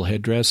pigtail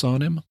headdress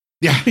on him?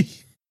 Yeah.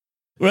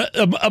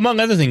 Among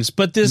other things.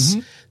 But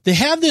they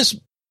have this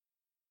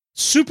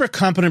super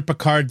competent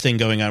Picard thing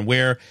going on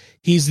where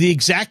he's the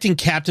exacting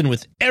captain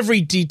with every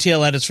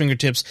detail at his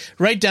fingertips,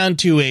 right down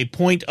to a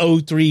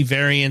 0.03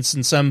 variance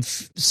in some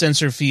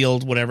sensor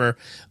field, whatever,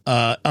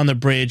 on the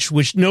bridge,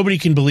 which nobody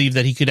can believe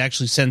that he could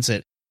actually sense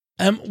it.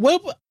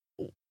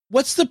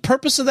 What's the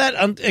purpose of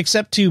that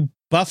except to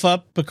buff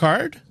up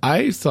Picard?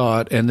 I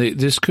thought, and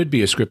this could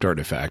be a script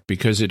artifact,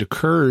 because it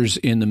occurs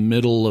in the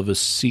middle of a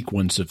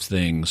sequence of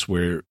things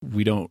where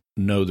we don't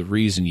know the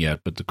reason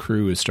yet, but the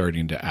crew is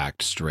starting to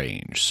act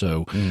strange.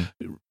 So,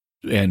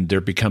 and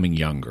they're becoming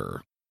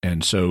younger.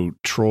 And so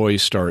Troy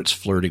starts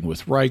flirting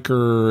with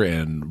Riker,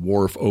 and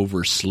Worf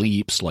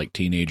oversleeps like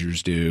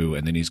teenagers do,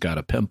 and then he's got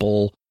a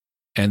pimple.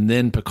 And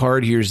then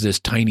Picard hears this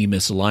tiny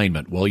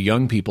misalignment. Well,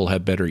 young people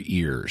have better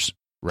ears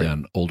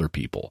than older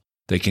people.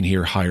 They can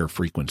hear higher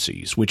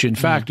frequencies, which in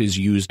fact is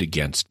used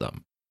against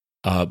them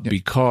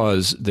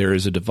because there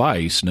is a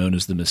device known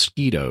as the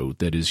mosquito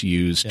that is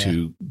used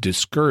to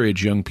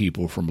discourage young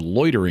people from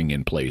loitering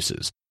in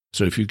places.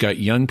 So if you've got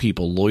young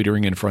people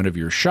loitering in front of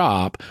your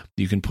shop,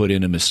 you can put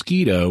in a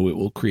mosquito. It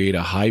will create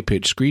a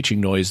high-pitched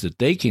screeching noise that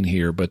they can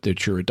hear, but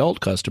that your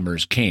adult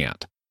customers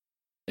can't,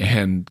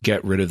 and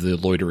get rid of the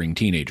loitering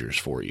teenagers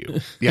for you.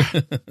 Yeah.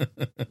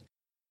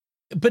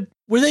 But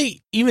were they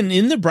even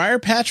in the Briar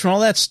Patch when all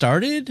that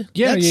started?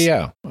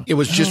 Yeah. It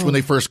was just when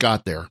they first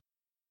got there.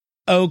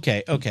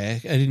 Okay.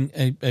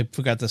 I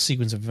forgot the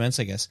sequence of events,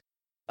 I guess.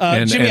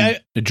 Jimmy,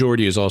 and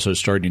Geordi is also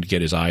starting to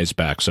get his eyes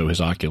back, so his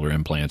ocular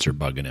implants are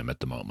bugging him at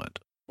the moment.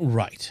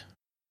 Right.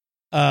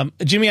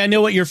 Jimmy, I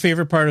know what your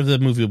favorite part of the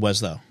movie was,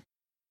 though.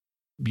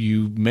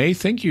 You may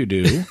think you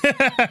do.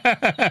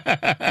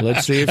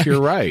 Let's see if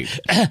you're right.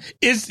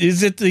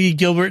 Is it the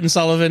Gilbert and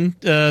Sullivan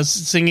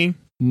singing?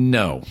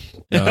 No,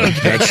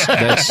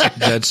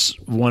 that's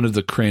one of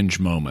the cringe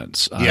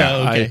moments.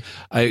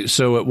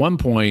 So at one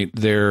point,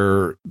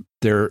 they're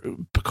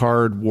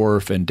Picard,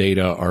 Worf, and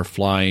Data are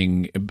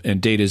flying,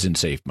 and Data's in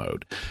safe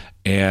mode,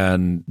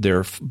 and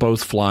they're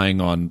both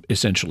flying on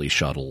essentially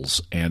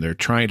shuttles, and they're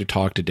trying to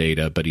talk to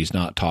Data, but he's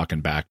not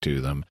talking back to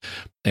them,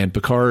 and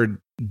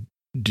Picard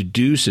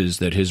deduces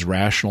that his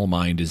rational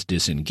mind is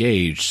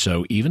disengaged.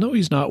 So even though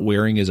he's not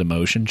wearing his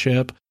emotion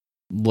chip,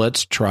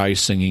 let's try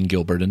singing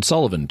Gilbert and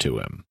Sullivan to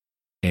him.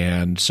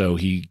 And so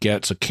he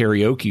gets a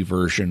karaoke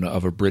version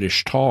of a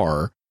British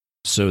tar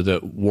so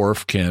that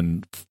Worf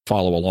can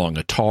follow along.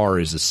 A tar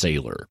is a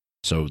sailor.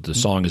 So the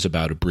song is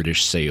about a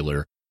British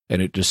sailor,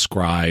 and it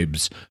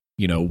describes,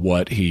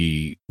 what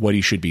he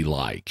should be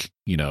like.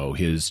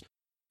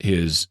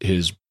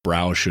 His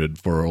brow should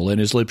furl and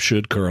his lips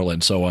should curl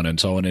and so on and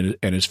so on.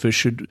 And his fist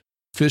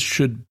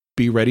should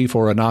be ready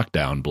for a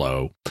knockdown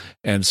blow.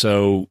 And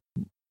so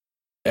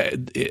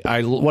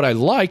what I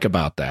like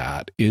about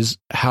that is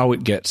how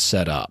it gets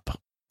set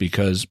up,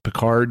 because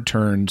Picard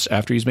turns,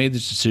 after he's made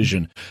this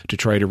decision to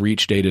try to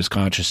reach Data's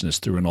consciousness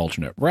through an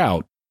alternate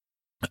route,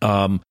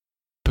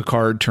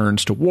 Picard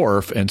turns to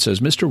Worf and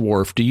says, "Mr.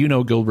 Worf, do you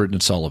know Gilbert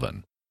and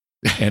Sullivan?"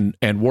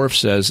 And Worf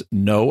says,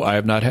 "No, I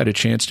have not had a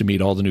chance to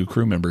meet all the new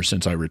crew members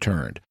since I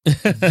returned."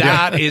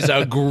 That is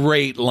a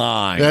great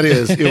line. That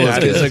is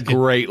a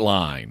great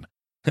line.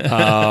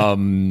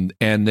 And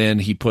then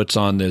he puts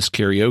on this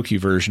karaoke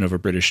version of a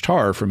British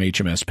tar from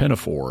HMS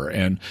Pinafore,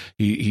 and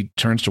he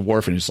turns to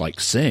Worf and he's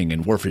like, "Sing,"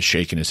 and Worf is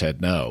shaking his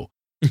head no,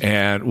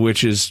 and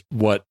which is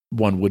what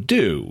one would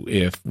do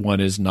if one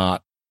is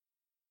not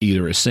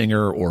either a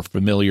singer or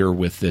familiar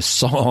with this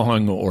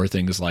song or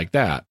things like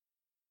that.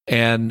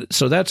 And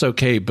so that's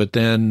okay, but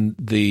then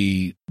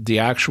the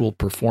actual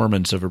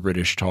performance of a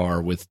British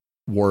tar with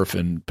Worf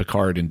and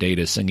Picard and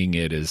Data singing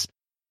it is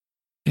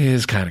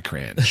kind of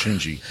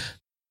cringy.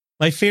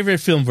 My favorite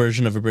film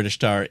version of a British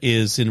tar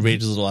is in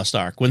Raiders of the Lost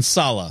Ark, when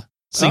Sala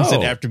sings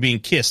it after being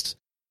kissed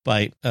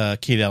by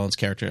Kate Allen's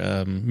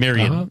character,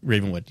 Marion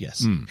Ravenwood.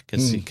 Yes,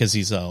 because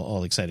he's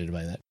all excited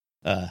by that.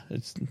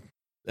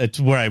 It's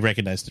where I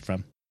recognized it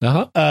from.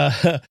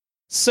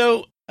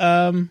 So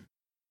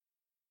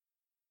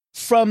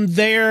from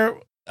there,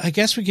 I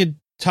guess we could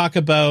talk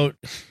about,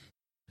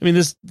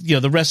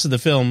 the rest of the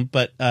film,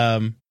 but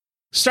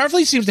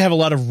Starfleet seems to have a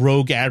lot of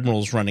rogue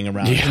admirals running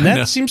around, and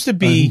that seems to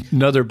be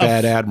another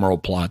bad admiral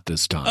plot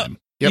this time.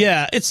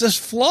 Yeah, it's a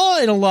flaw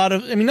in a lot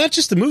of, not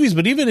just the movies,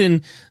 but even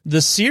in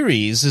the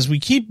series, as we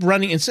keep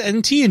running, and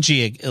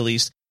TNG at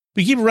least,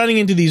 we keep running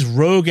into these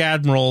rogue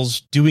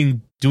admirals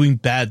doing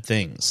bad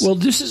things. Well,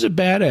 this is a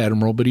bad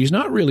admiral, but he's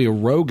not really a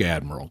rogue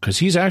admiral, because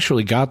he's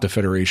actually got the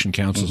Federation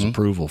Council's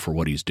approval for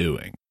what he's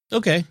doing.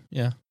 Okay,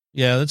 yeah,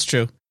 that's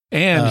true.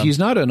 And he's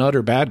not an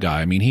utter bad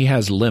guy. He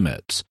has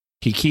limits.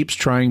 He keeps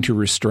trying to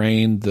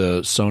restrain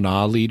the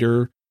Son'a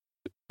leader,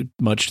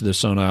 much to the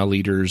Son'a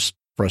leader's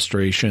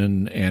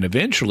frustration, and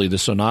eventually the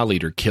Son'a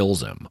leader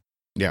kills him.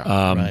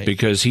 Yeah,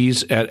 because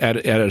he's at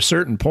a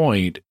certain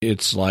point,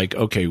 it's like,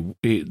 okay,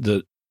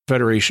 the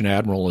Federation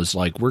admiral is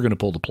like, we're going to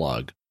pull the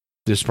plug.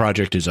 This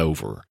project is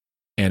over,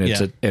 and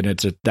it's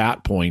at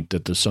that point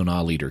that the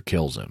Son'a leader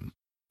kills him.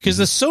 Because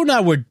the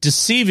Son'a were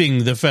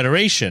deceiving the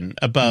Federation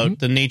about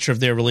the nature of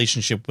their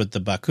relationship with the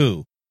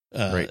Baku.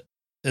 Right.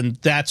 And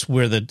that's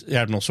where the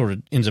admiral sort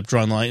of ends up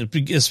drawing the line,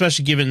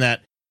 especially given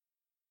that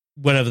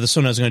whatever the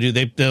Son'a is going to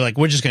do, they're like,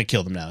 we're just going to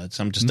kill them now.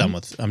 I'm done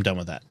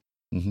with that.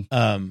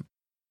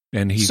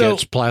 And he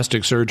gets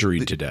plastic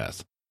surgery to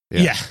death.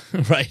 Yeah,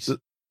 right.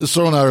 The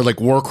Son'a are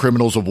like war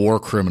criminals of war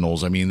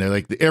criminals. They're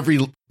like every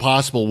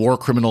possible war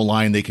criminal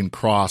line they can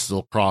cross,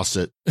 they'll cross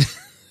it.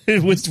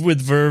 with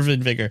verve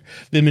and vigor,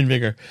 vim and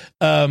vigor.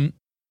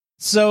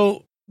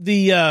 So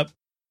the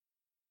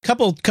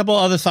couple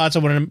other thoughts I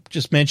want to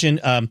just mention.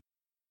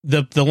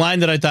 The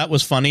line that I thought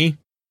was funny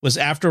was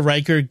after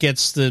Riker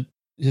gets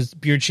his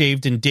beard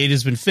shaved and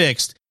Data's been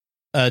fixed.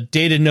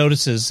 Data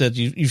notices that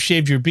you've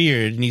shaved your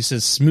beard, and he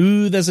says,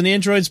 "Smooth as an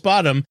android's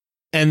bottom."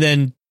 And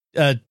then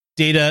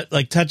Data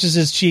touches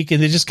his cheek,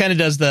 and it just kind of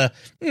does the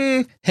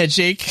head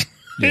shake.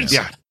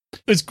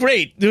 It's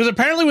great. There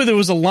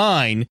was a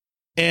line,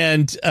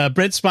 and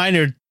Brent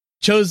Spiner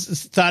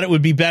thought it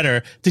would be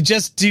better to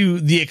just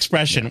do the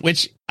expression,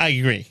 which I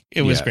agree.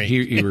 It was great.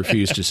 He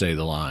refused to say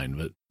the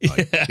line,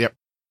 but yep.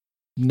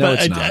 No,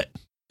 it's not.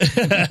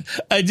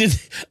 I did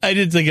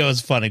think it was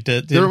funny.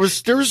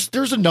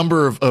 There's a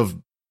number of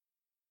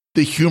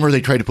the humor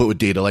they tried to put with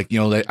Data,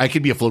 I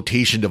could be a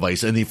flotation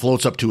device, and he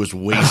floats up to his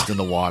waist in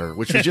the water,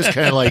 which was just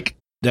kind of like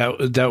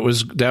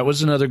that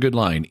was another good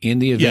line. In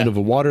the event of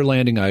a water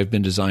landing, I've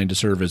been designed to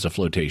serve as a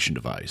flotation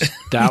device.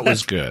 That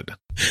was good.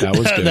 That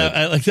was good.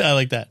 I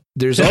like that.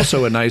 There's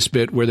also a nice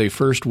bit where they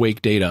first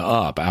wake Data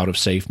up out of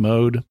safe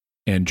mode,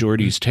 and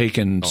Geordi's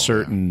taken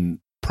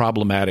certain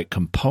problematic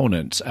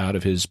components out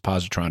of his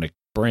positronic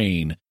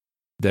brain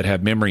that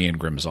have memory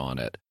engrams on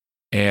it.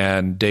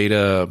 And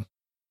Data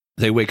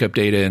they wake up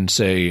Data and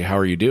say, "How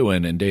are you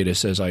doing?" And Data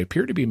says, "I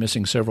appear to be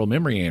missing several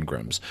memory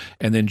engrams."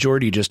 And then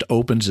Geordi just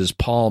opens his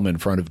palm in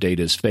front of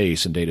Data's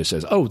face, and Data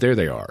says, "Oh, there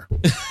they are."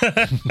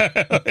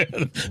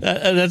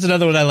 That's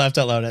another one I laughed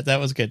out loud at. That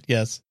was good.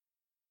 Yes.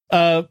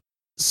 So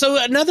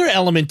another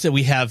element that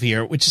we have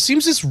here, which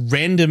seems this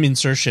random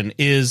insertion,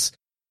 is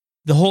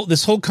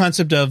this whole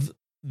concept of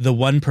the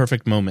one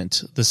perfect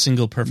moment, the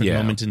single perfect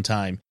moment in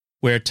time,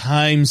 where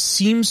time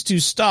seems to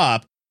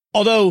stop.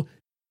 Although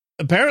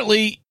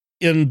apparently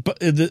on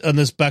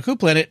this Baku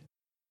planet,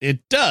 it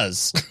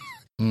does.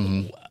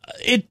 Mm-hmm.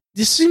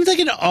 This seems like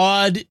an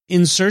odd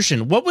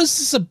insertion. What was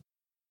this?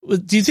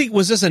 Do you think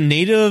was this a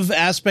native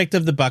aspect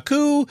of the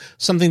Baku?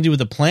 Something to do with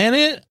the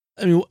planet?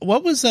 I mean,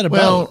 what was that about?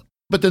 Well,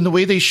 but then the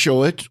way they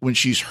show it when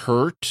she's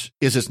hurt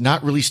is it's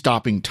not really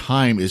stopping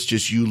time. It's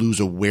just you lose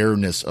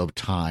awareness of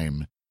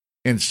time.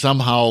 And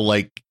somehow,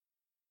 like,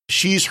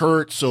 she's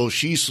hurt, so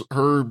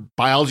her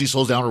biology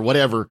slows down or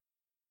whatever,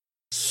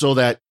 so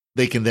that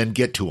they can then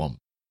get to them.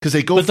 Because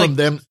they go from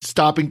them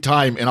stopping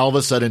time, and all of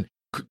a sudden,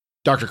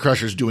 Dr.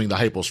 Crusher's doing the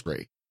hypo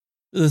spray.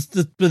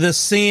 The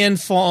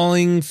sand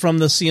falling from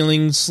the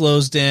ceiling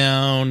slows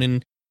down,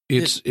 and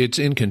it's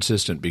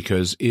inconsistent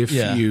because if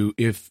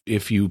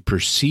you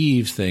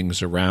perceive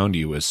things around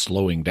you as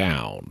slowing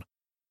down,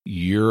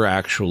 you're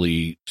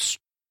actually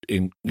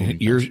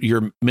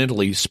you're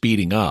mentally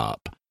speeding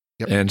up.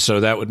 Yep. And so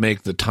that would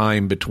make the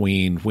time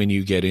between when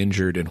you get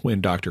injured and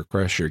when Dr.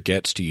 Crusher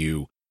gets to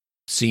you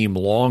seem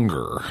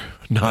longer,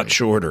 not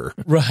shorter.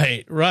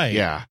 Right.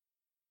 Yeah.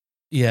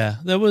 Yeah.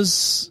 That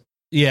was,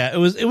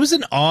 it was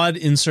an odd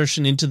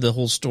insertion into the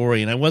whole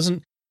story. And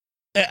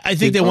I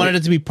think they wanted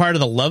it to be part of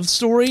the love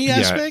story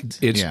aspect.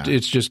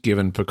 It's just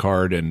given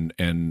Picard and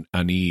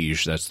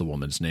Anij, that's the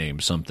woman's name,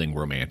 something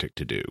romantic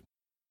to do.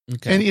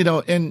 Okay.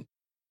 And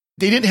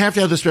they didn't have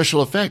to have the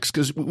special effects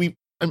because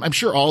I'm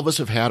sure all of us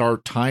have had our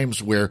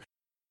times where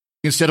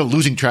instead of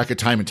losing track of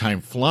time and time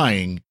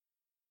flying,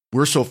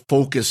 we're so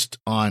focused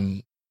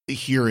on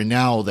here and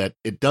now that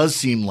it does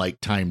seem like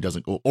time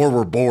doesn't go, or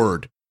we're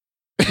bored.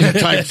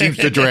 Time seems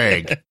to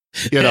drag,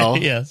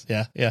 Yes.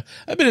 Yeah.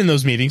 I've been in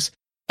those meetings.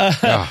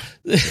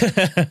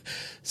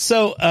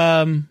 So,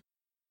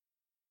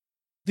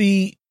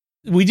 we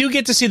do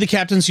get to see the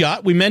captain's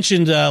yacht. We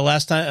mentioned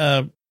last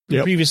time,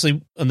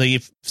 previously on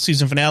the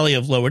season finale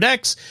of Lower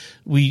Decks,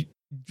 we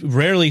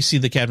rarely see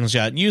the captain's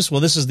yacht in use.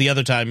 Well, this is the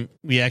other time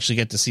we actually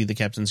get to see the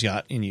captain's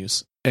yacht in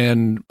use.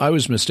 And I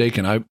was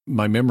mistaken.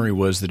 My memory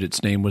was that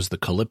its name was the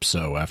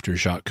Calypso after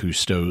Jacques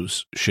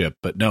Cousteau's ship,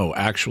 but no,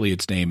 actually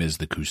its name is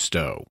the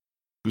Cousteau.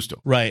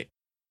 Right.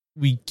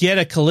 We get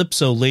a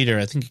Calypso later.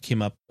 I think it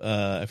came up.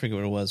 I forget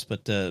what it was,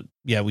 but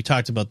we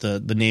talked about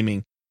the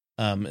naming.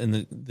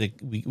 And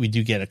we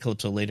do get a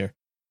Calypso later.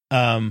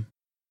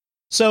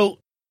 So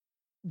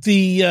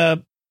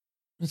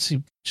let's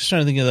see. Just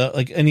trying to think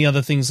of any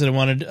other things that I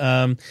wanted.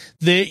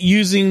 They're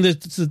using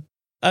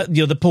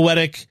the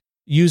poetic,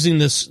 using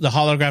the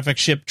holographic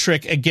ship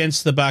trick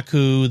against the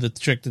Baku, the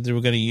trick that they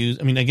were going to use.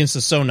 I mean, against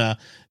the Sona,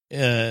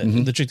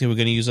 the trick they were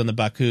going to use on the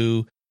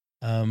Baku.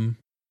 I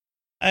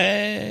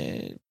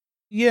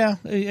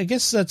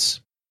guess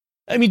that's.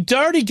 I mean,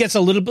 Darty gets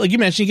a little bit, like you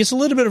mentioned, he gets a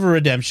little bit of a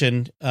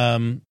redemption,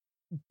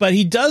 but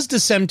he does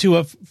descend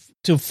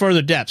to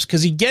further depths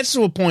because he gets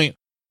to a point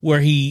where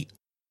he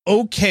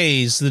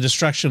okays the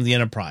destruction of the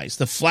Enterprise,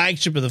 the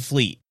flagship of the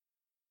fleet.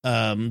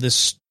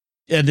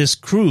 This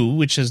crew,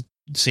 which has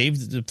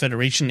saved the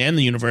Federation and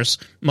the universe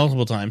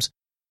multiple times,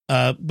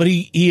 but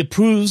he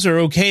approves or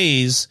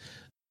okays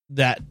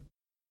that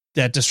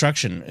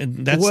destruction,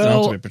 and that's the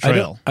ultimate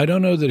betrayal. I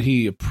don't know that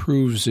he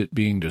approves it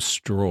being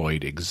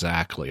destroyed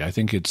exactly. I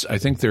think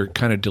they're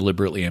kind of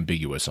deliberately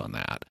ambiguous on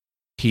that.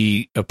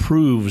 He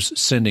approves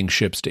sending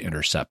ships to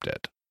intercept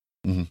it,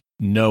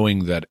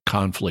 knowing that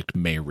conflict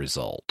may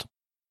result.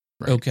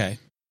 Right.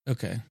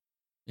 Okay.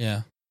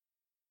 Yeah.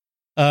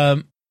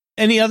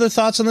 Any other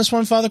thoughts on this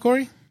one, Father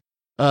Corey?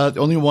 The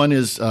only one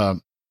is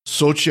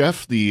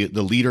Sochev, the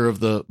leader of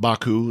the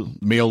Baku,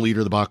 male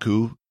leader of the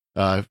Baku.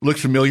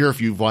 Looks familiar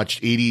if you've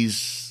watched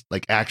 80s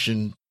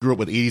action, grew up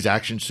with 80s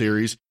action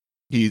series.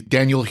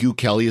 Daniel Hugh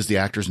Kelly is the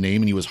actor's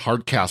name, and he was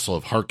Hardcastle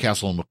of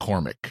Hardcastle and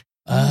McCormick.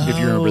 If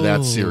you remember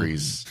that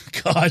series.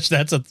 Gosh,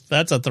 that's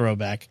a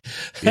throwback.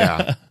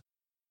 Yeah.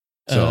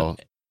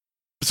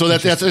 So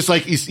that's it's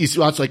like he's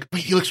like,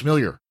 wait, he looks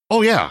familiar.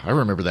 Oh yeah, I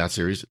remember that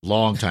series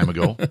long time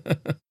ago.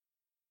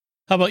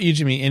 How about you,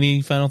 Jimmy?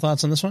 Any final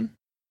thoughts on this one?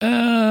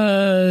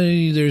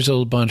 There's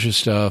a bunch of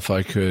stuff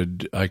I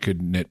could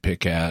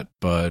nitpick at,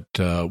 but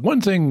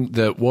one thing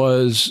that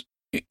was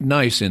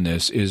nice in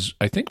this is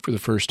I think for the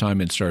first time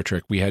in Star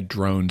Trek we had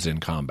drones in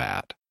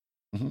combat.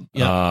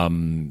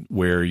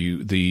 Where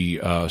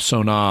the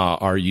Sona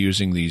are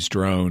using these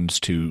drones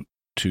to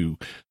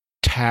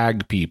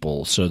tag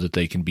people so that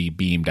they can be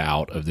beamed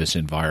out of this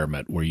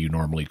environment where you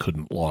normally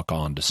couldn't lock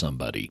on to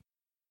somebody.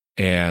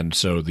 And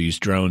so these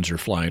drones are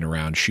flying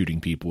around shooting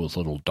people with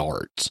little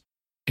darts.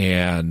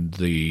 And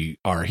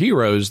our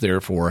heroes,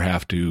 therefore,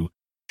 have to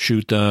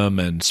shoot them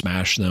and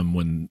smash them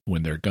when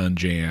their gun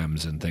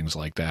jams and things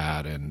like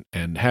that.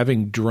 And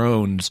having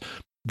drones,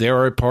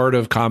 they're a part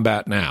of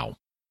combat now.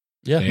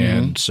 Yeah.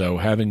 And so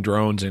having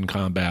drones in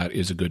combat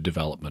is a good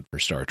development for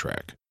Star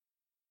Trek.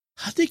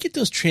 How'd they get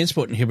those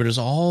transport inhibitors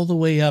all the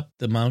way up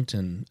the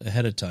mountain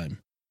ahead of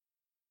time?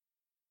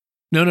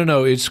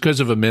 No. It's because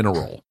of a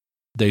mineral.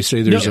 They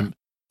say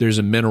there's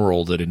a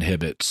mineral that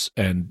inhibits,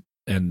 and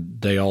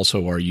they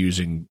also are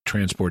using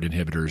transport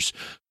inhibitors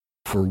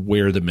for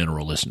where the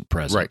mineral isn't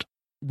present.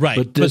 Right.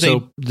 But this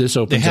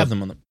opens they have up,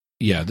 them on them.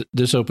 Yeah,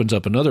 this opens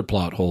up another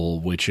plot hole,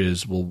 which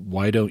is, well,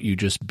 why don't you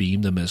just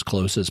beam them as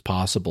close as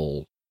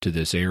possible to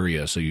this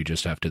area, so you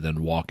just have to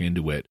then walk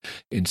into it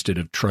instead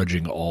of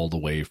trudging all the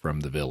way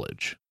from the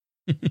village?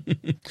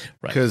 Right.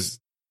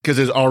 Because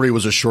it already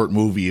was a short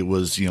movie. It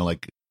was,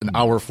 like an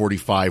hour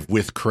 45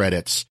 with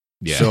credits.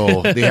 Yeah.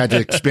 So they had to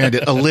expand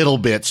it a little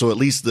bit. So at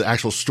least the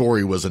actual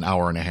story was an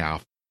hour and a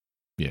half.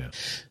 Yeah.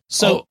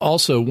 So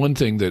also one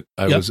thing that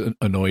I was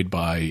annoyed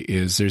by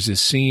is there's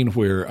this scene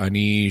where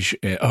Anij,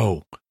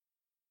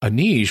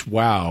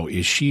 wow,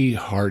 is she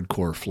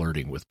hardcore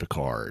flirting with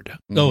Picard?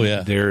 Oh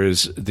yeah. There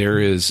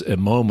is a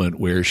moment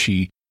where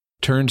she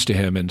turns to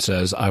him and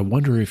says, "I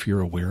wonder if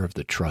you're aware of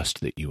the trust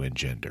that you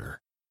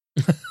engender."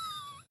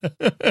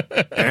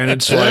 And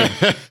it's like,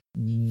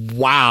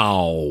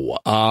 wow.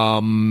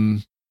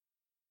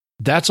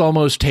 That's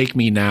almost Take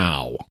Me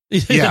Now.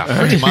 Yeah,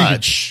 pretty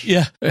much.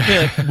 Yeah.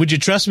 Would you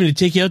trust me to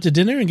take you out to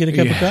dinner and get a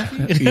cup of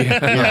coffee?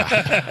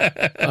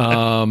 Yeah.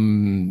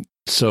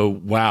 So,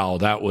 wow,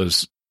 that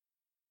was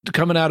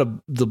coming out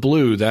of the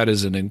blue. That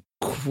is an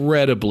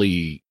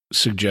incredibly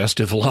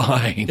suggestive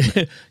line.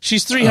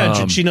 She's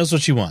 300. She knows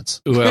what she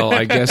wants. Well,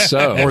 I guess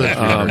so. More than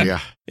 300,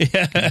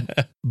 Yeah.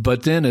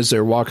 But then as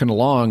they're walking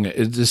along,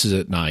 this is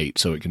at night,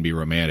 so it can be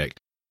romantic.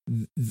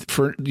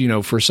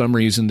 For some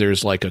reason,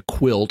 there's like a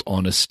quilt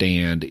on a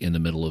stand in the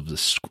middle of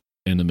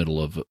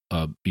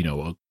a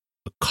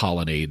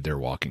colonnade they're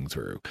walking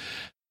through,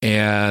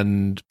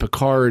 and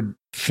Picard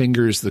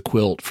fingers the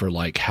quilt for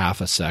like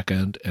half a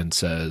second and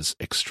says,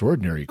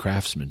 "Extraordinary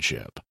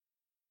craftsmanship,"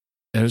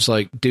 and it's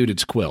like, dude,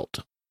 it's a quilt.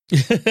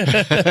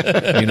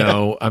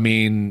 I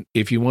mean,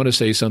 if you want to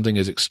say something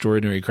is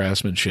extraordinary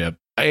craftsmanship,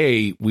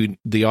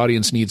 the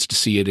audience needs to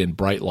see it in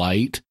bright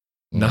light,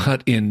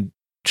 not in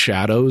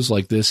shadows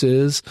like this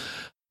is.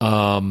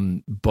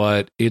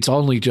 But it's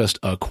only just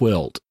a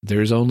quilt.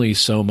 There's only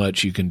so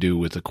much you can do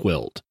with a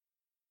quilt.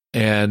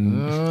 And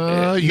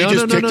you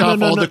just ticked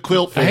off all the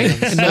quilt fans.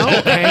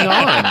 Hang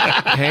on.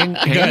 Hang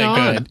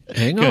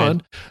Go on.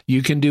 ahead.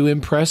 You can do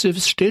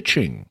impressive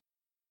stitching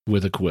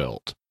with a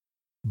quilt.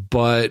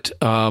 But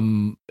there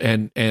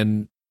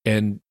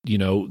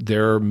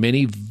are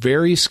many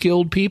very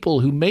skilled people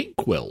who make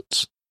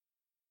quilts.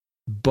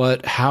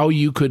 But how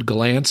you could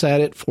glance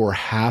at it for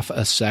half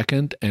a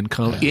second and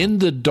come in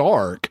the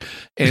dark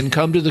and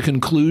come to the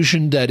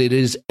conclusion that it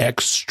is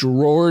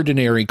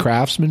extraordinary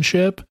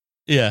craftsmanship.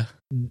 Yeah.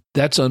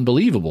 That's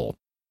unbelievable.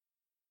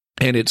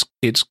 And it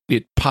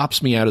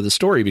pops me out of the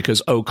story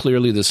because,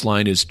 clearly this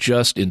line is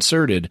just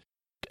inserted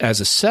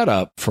as a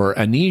setup for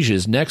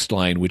Anij's next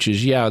line, which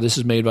is, this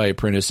is made by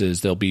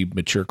apprentices. They'll be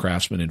mature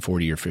craftsmen in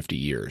 40 or 50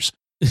 years.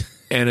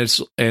 And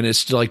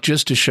it's like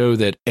just to show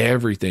that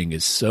everything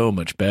is so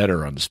much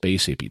better on the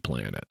space hippie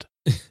planet.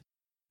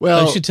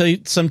 Well, I should tell you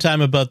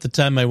sometime about the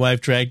time my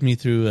wife dragged me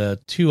through a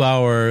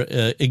 2-hour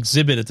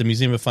exhibit at the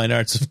Museum of Fine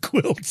Arts of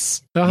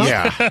quilts.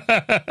 Uh-huh.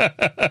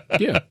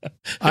 Yeah.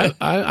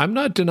 I'm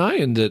not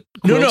denying that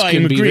quilts I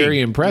can be agree. very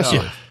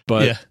impressive,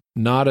 but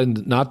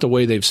not the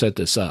way they've set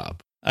this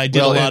up. I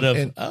did a lot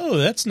of,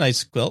 that's a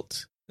nice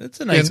quilt. That's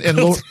a nice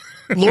quilt.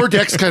 And Lower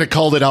Decks kind of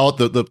called it out,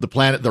 the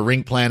planet, the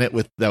ring planet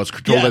that was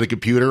controlled by the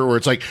computer, where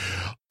it's like,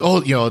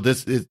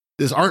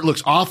 this art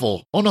looks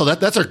awful. Oh no,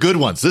 that's our good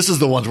ones. This is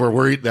the ones we're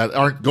worried that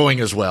aren't going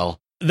as well.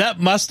 That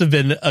must have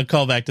been a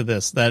callback to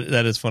this.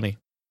 That is funny.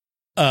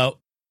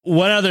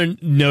 One other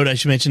note I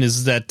should mention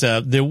is that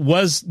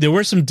there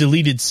were some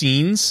deleted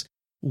scenes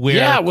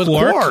where with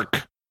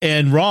Quark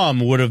and Rom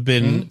would have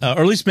been, or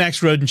at least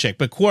Max Rodencheck,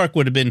 but Quark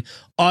would have been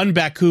on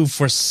Baku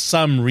for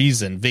some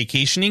reason,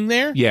 vacationing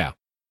there. Yeah.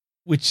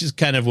 Which is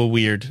kind of a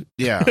weird.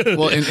 Yeah.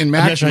 Well, and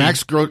Max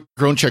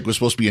Groencheck was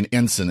supposed to be an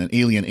ensign, an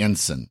alien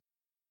ensign.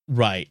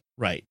 Right.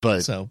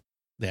 But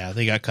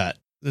they got cut.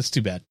 That's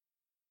too bad.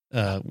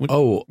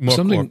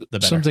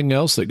 Something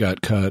else that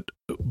got cut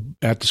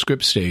at the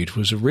script stage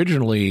was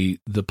originally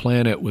the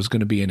planet was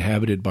going to be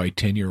inhabited by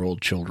 10-year-old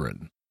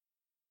children.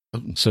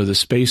 So the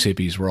space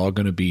hippies were all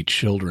going to be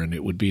children.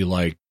 It would be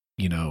like,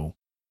 and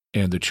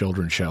the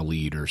children shall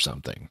lead or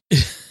something.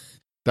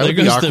 That would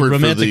be awkward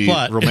romantic for the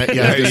plot.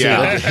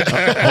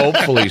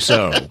 Hopefully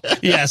so.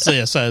 Yes,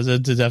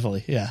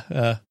 definitely.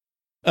 Yeah.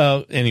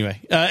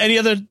 Anyway, any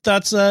other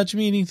thoughts,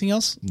 Jimmy? Anything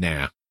else?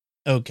 Nah.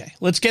 Okay,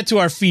 let's get to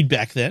our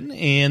feedback then.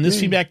 And this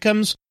feedback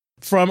comes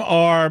from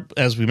our,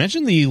 as we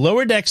mentioned, the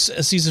Lower Decks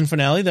season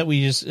finale that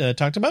we just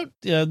talked about.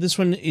 This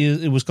one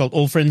it was called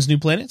Old Friends, New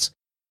Planets.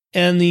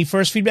 And the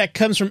first feedback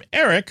comes from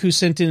Eric, who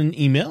sent in an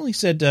email. He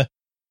said,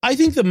 I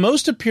think the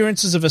most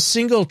appearances of a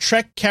single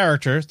Trek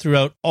character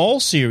throughout all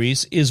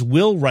series is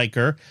Will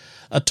Riker,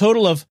 a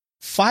total of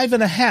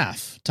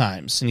 5.5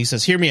 times. And he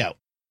says, hear me out.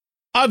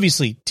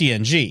 Obviously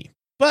TNG,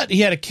 but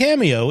he had a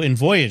cameo in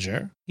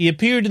Voyager. He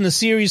appeared in the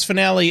series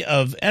finale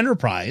of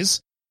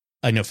Enterprise.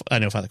 I know,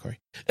 Father Corey.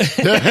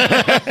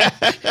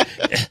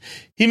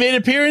 He made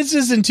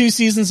appearances in 2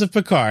 seasons of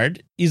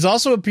Picard. He's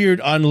also appeared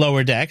on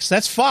Lower Decks.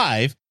 That's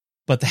 5.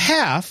 But the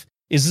half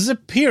is his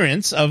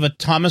appearance of a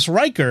Thomas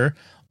Riker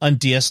on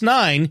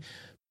DS9,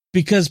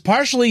 because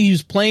partially he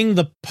was playing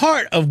the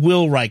part of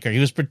Will Riker.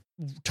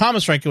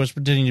 Thomas Riker was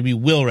pretending to be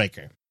Will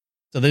Riker.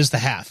 So there's the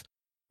half.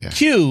 Yeah.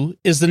 Q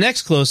is the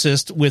next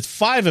closest with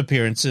 5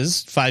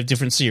 appearances, 5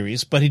 different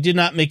series, but he did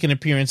not make an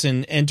appearance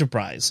in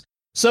Enterprise.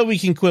 So we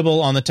can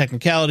quibble on the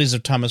technicalities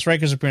of Thomas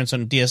Riker's appearance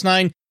on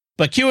DS9,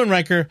 but Q and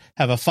Riker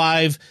have a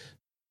 5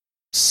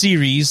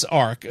 series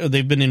arc.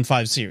 They've been in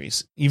 5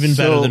 series, even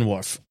better than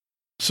Worf.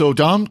 So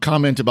Dom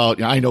comment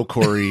about, I know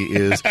Corey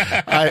is,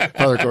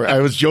 Father Corey, I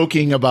was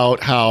joking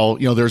about how,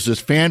 there's this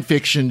fan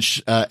fiction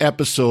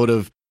episode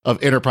of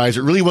Enterprise.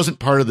 It really wasn't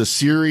part of the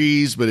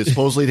series, but it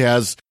supposedly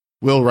has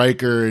Will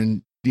Riker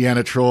and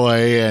Deanna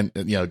Troi, and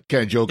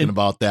kind of joking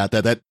about that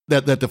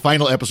the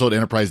final episode of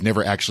Enterprise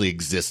never actually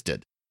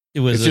existed.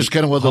 It's just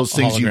kind of one of those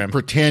things you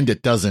pretend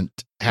it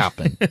doesn't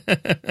happen.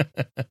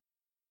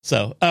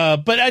 So,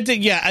 but I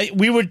think,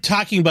 we were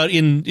talking about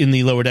in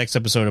the Lower Decks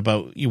episode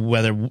about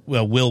whether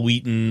Will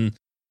Wheaton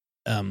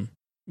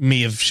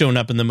may have shown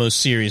up in the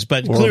most series,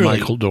 but or clearly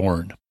Michael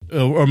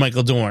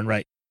Dorn,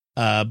 right?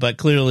 But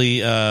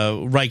clearly,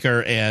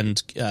 Riker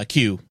and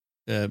Q.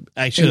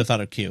 I should have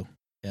thought of Q.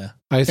 Yeah,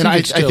 I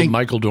think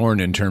Michael Dorn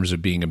in terms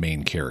of being a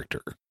main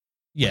character.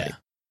 Yeah, right.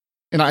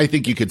 And I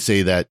think you could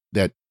say that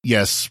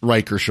yes,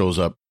 Riker shows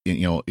up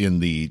in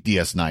the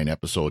DS9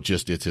 episode.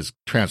 Just it's his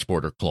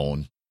transporter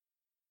clone.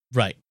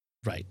 Right.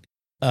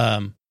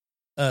 And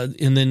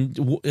then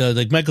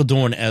like Michael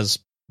Dorn as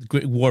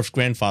Worf's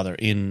grandfather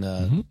in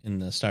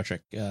Star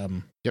Trek.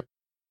 Yep.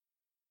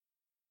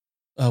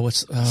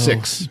 What's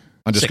 6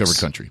 Undiscovered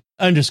Country?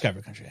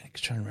 Undiscovered Country. I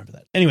was trying to remember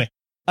that. Anyway,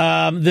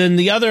 then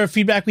the other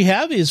feedback we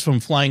have is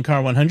from Flying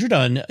Car 100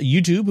 on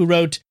YouTube, who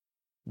wrote,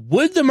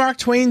 "Would the Mark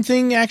Twain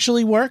thing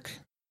actually work?"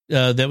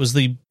 That was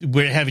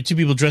we're having 2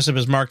 people dress up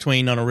as Mark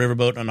Twain on a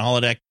riverboat on a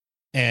holodeck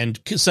and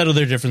settle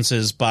their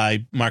differences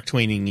by Mark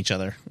Twaining each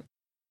other.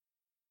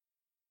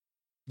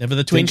 Never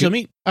the twain shall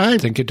meet. I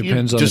think it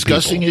depends on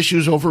discussing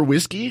issues over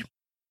whiskey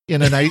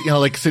in a night,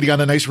 like sitting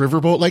on a nice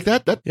riverboat like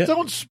that. That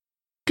sounds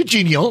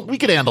congenial. We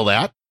could handle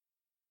that.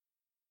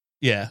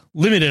 Yeah,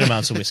 limited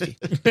amounts of whiskey.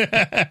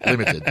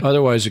 Limited.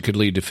 Otherwise, it could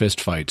lead to fist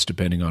fights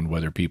depending on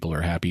whether people are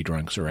happy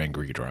drunks or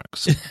angry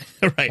drunks.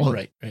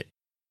 Right.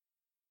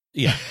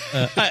 Yeah,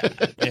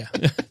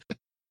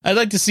 I'd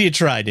like to see it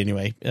tried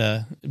anyway,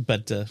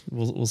 but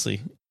we'll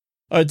see.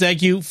 All right,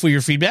 thank you for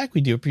your feedback.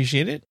 We do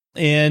appreciate it.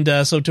 And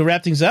so to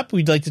wrap things up,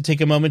 we'd like to take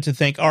a moment to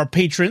thank our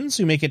patrons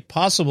who make it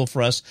possible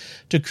for us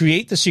to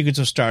create the Secrets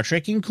of Star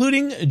Trek,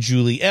 including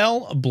Julie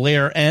L.,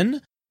 Blair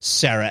N.,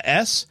 Sarah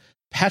S.,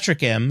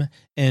 Patrick M.,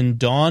 and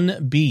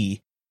Dawn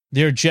B.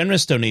 Their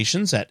generous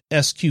donations at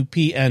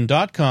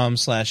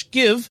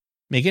sqpn.com/give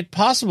make it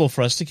possible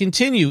for us to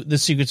continue the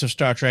Secrets of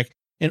Star Trek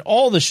and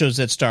all the shows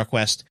at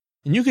StarQuest,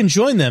 and you can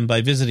join them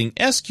by visiting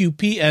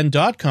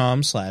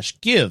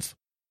sqpn.com/give.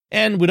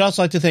 And we'd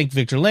also like to thank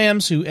Victor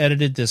Lambs, who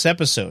edited this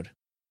episode.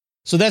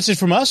 So that's it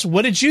from us.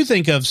 What did you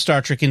think of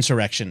Star Trek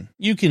Insurrection?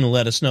 You can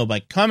let us know by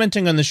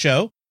commenting on the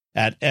show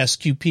at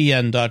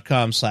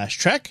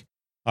sqpn.com/trek,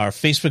 our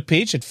Facebook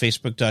page at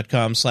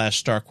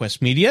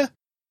facebook.com/StarQuestMedia,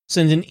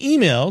 send an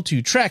email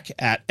to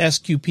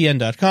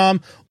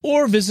trek@sqpn.com,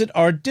 or visit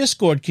our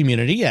Discord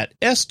community at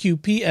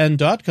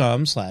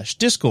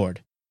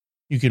sqpn.com/discord.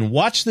 You can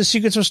watch The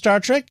Secrets of Star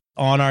Trek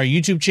on our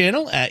YouTube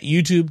channel at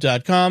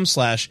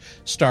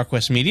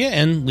youtube.com/StarQuestMedia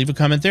and leave a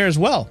comment there as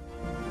well.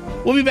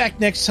 We'll be back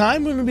next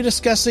time when we'll be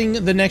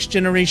discussing the Next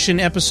Generation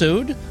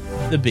episode,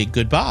 The Big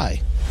Goodbye.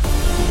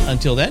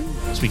 Until then,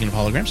 speaking of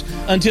holograms,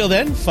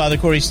 Father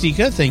Corey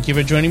Stika, thank you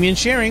for joining me and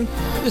sharing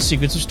The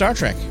Secrets of Star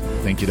Trek.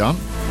 Thank you, Dom.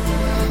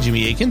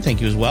 Jimmy Aiken,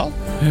 thank you as well.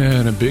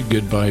 And a big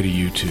goodbye to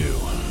you too.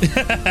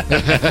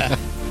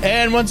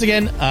 And once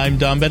again, I'm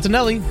Dom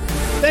Bettinelli.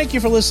 Thank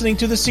you for listening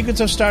to The Secrets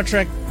of Star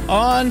Trek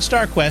on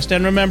StarQuest.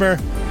 And remember,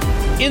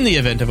 in the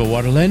event of a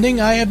water landing,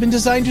 I have been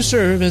designed to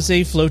serve as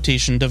a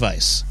flotation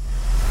device.